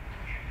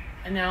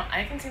 And now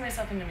I can see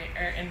myself in the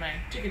mirror, in my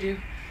jiggadoo,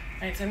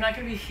 right? So I'm not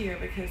gonna be here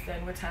because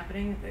then what's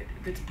happening,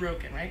 it's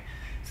broken, right?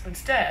 So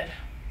instead,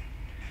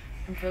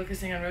 I'm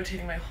focusing on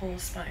rotating my whole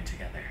spine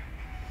together.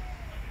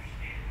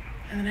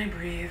 And then I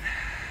breathe.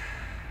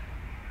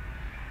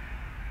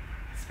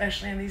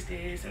 Especially in these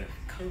days of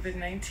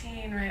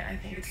COVID-19, right? I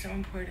think it's so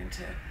important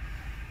to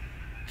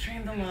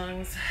train the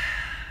lungs.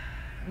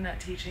 I'm not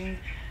teaching,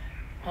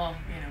 well,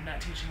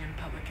 not teaching in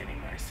public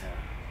anymore, so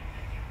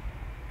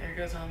there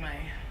goes all my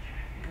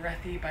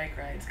breathy bike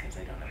rides because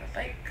I don't have a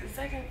bike because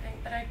I didn't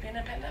think that I'd be in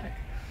a pandemic.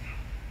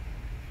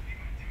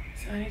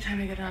 So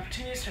anytime I get an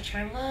opportunity to stretch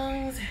my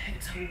lungs,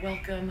 it's a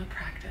welcome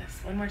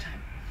practice. One more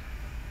time.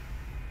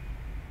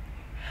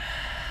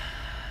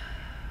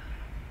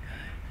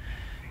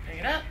 Good. Bring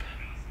it up.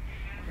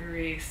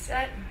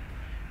 Reset.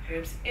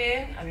 Ribs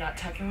in. I'm not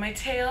tucking my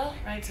tail,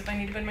 right? So if I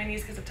need to bend my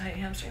knees because of tight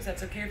hamstrings,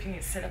 that's okay. If you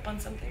need to sit up on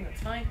something,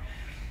 that's fine.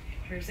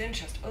 Ribs in,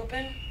 chest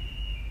open.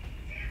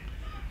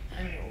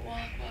 I'm gonna walk.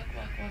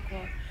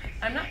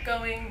 I'm not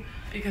going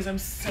because I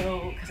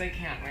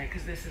can't, right?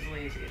 Because this is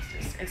lazy.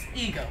 It's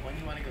ego when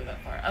you want to go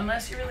that far.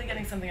 Unless you're really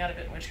getting something out of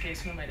it, in which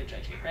case, who am I to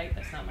judge you, right?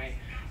 It's not my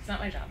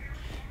job.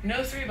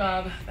 No 3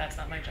 bob, that's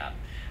not my job.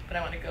 But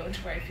I want to go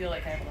into where I feel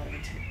like I have a lot of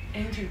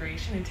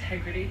integration,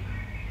 integrity.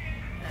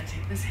 And I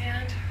take this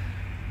hand,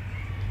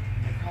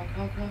 I crawl.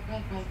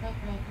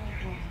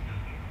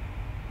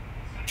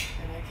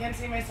 And I can't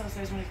see myself, so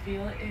I just want to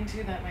feel it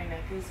into that my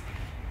neck is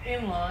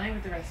in line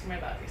with the rest of my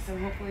body. So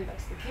hopefully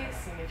that's the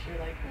case. And if you're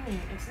like,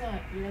 it's not,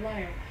 you're a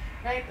liar,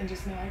 right? Then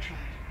just know I tried.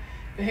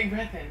 Big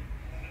breath in.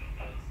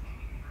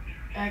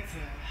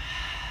 Exhale.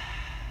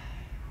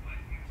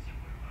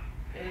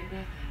 Big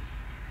breath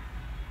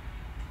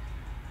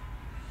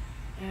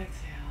in.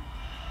 Exhale.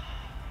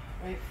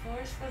 Right,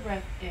 force the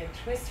breath in.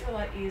 Twists are a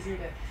lot easier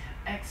to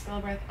expel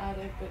breath out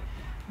of, but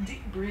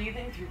deep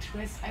breathing through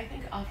twists, I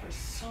think, offers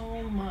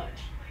so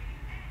much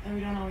that we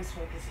don't always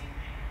focus on.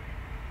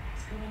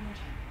 Let's go one more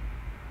time.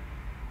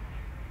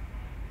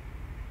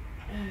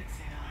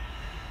 Exhale.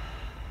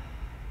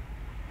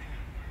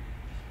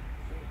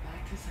 Bring it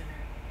back to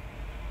center.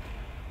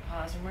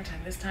 Pause one more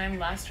time. This time,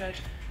 last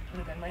stretch. I'm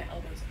going to bend my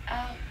elbows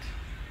out.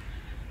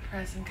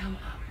 Press and come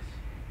up.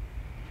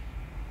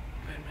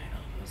 Bend my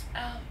elbows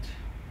out.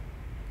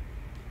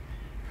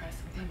 Press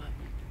and come up.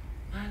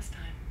 Last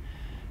time.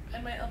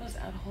 Bend my elbows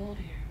out. Hold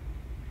here.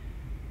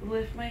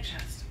 Lift my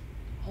chest.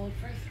 Hold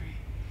for 3.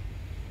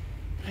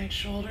 Right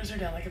shoulders are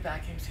down like a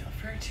vacuum seal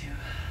for 2.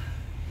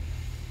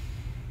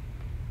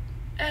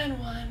 And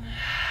 1.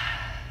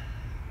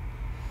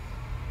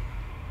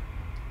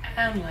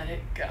 And let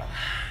it go.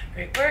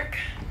 Great work.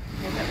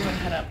 Hope everyone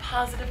had a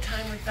positive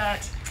time with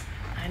that.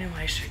 I know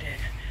I sure did.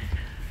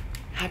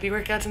 Happy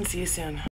workouts and see you soon.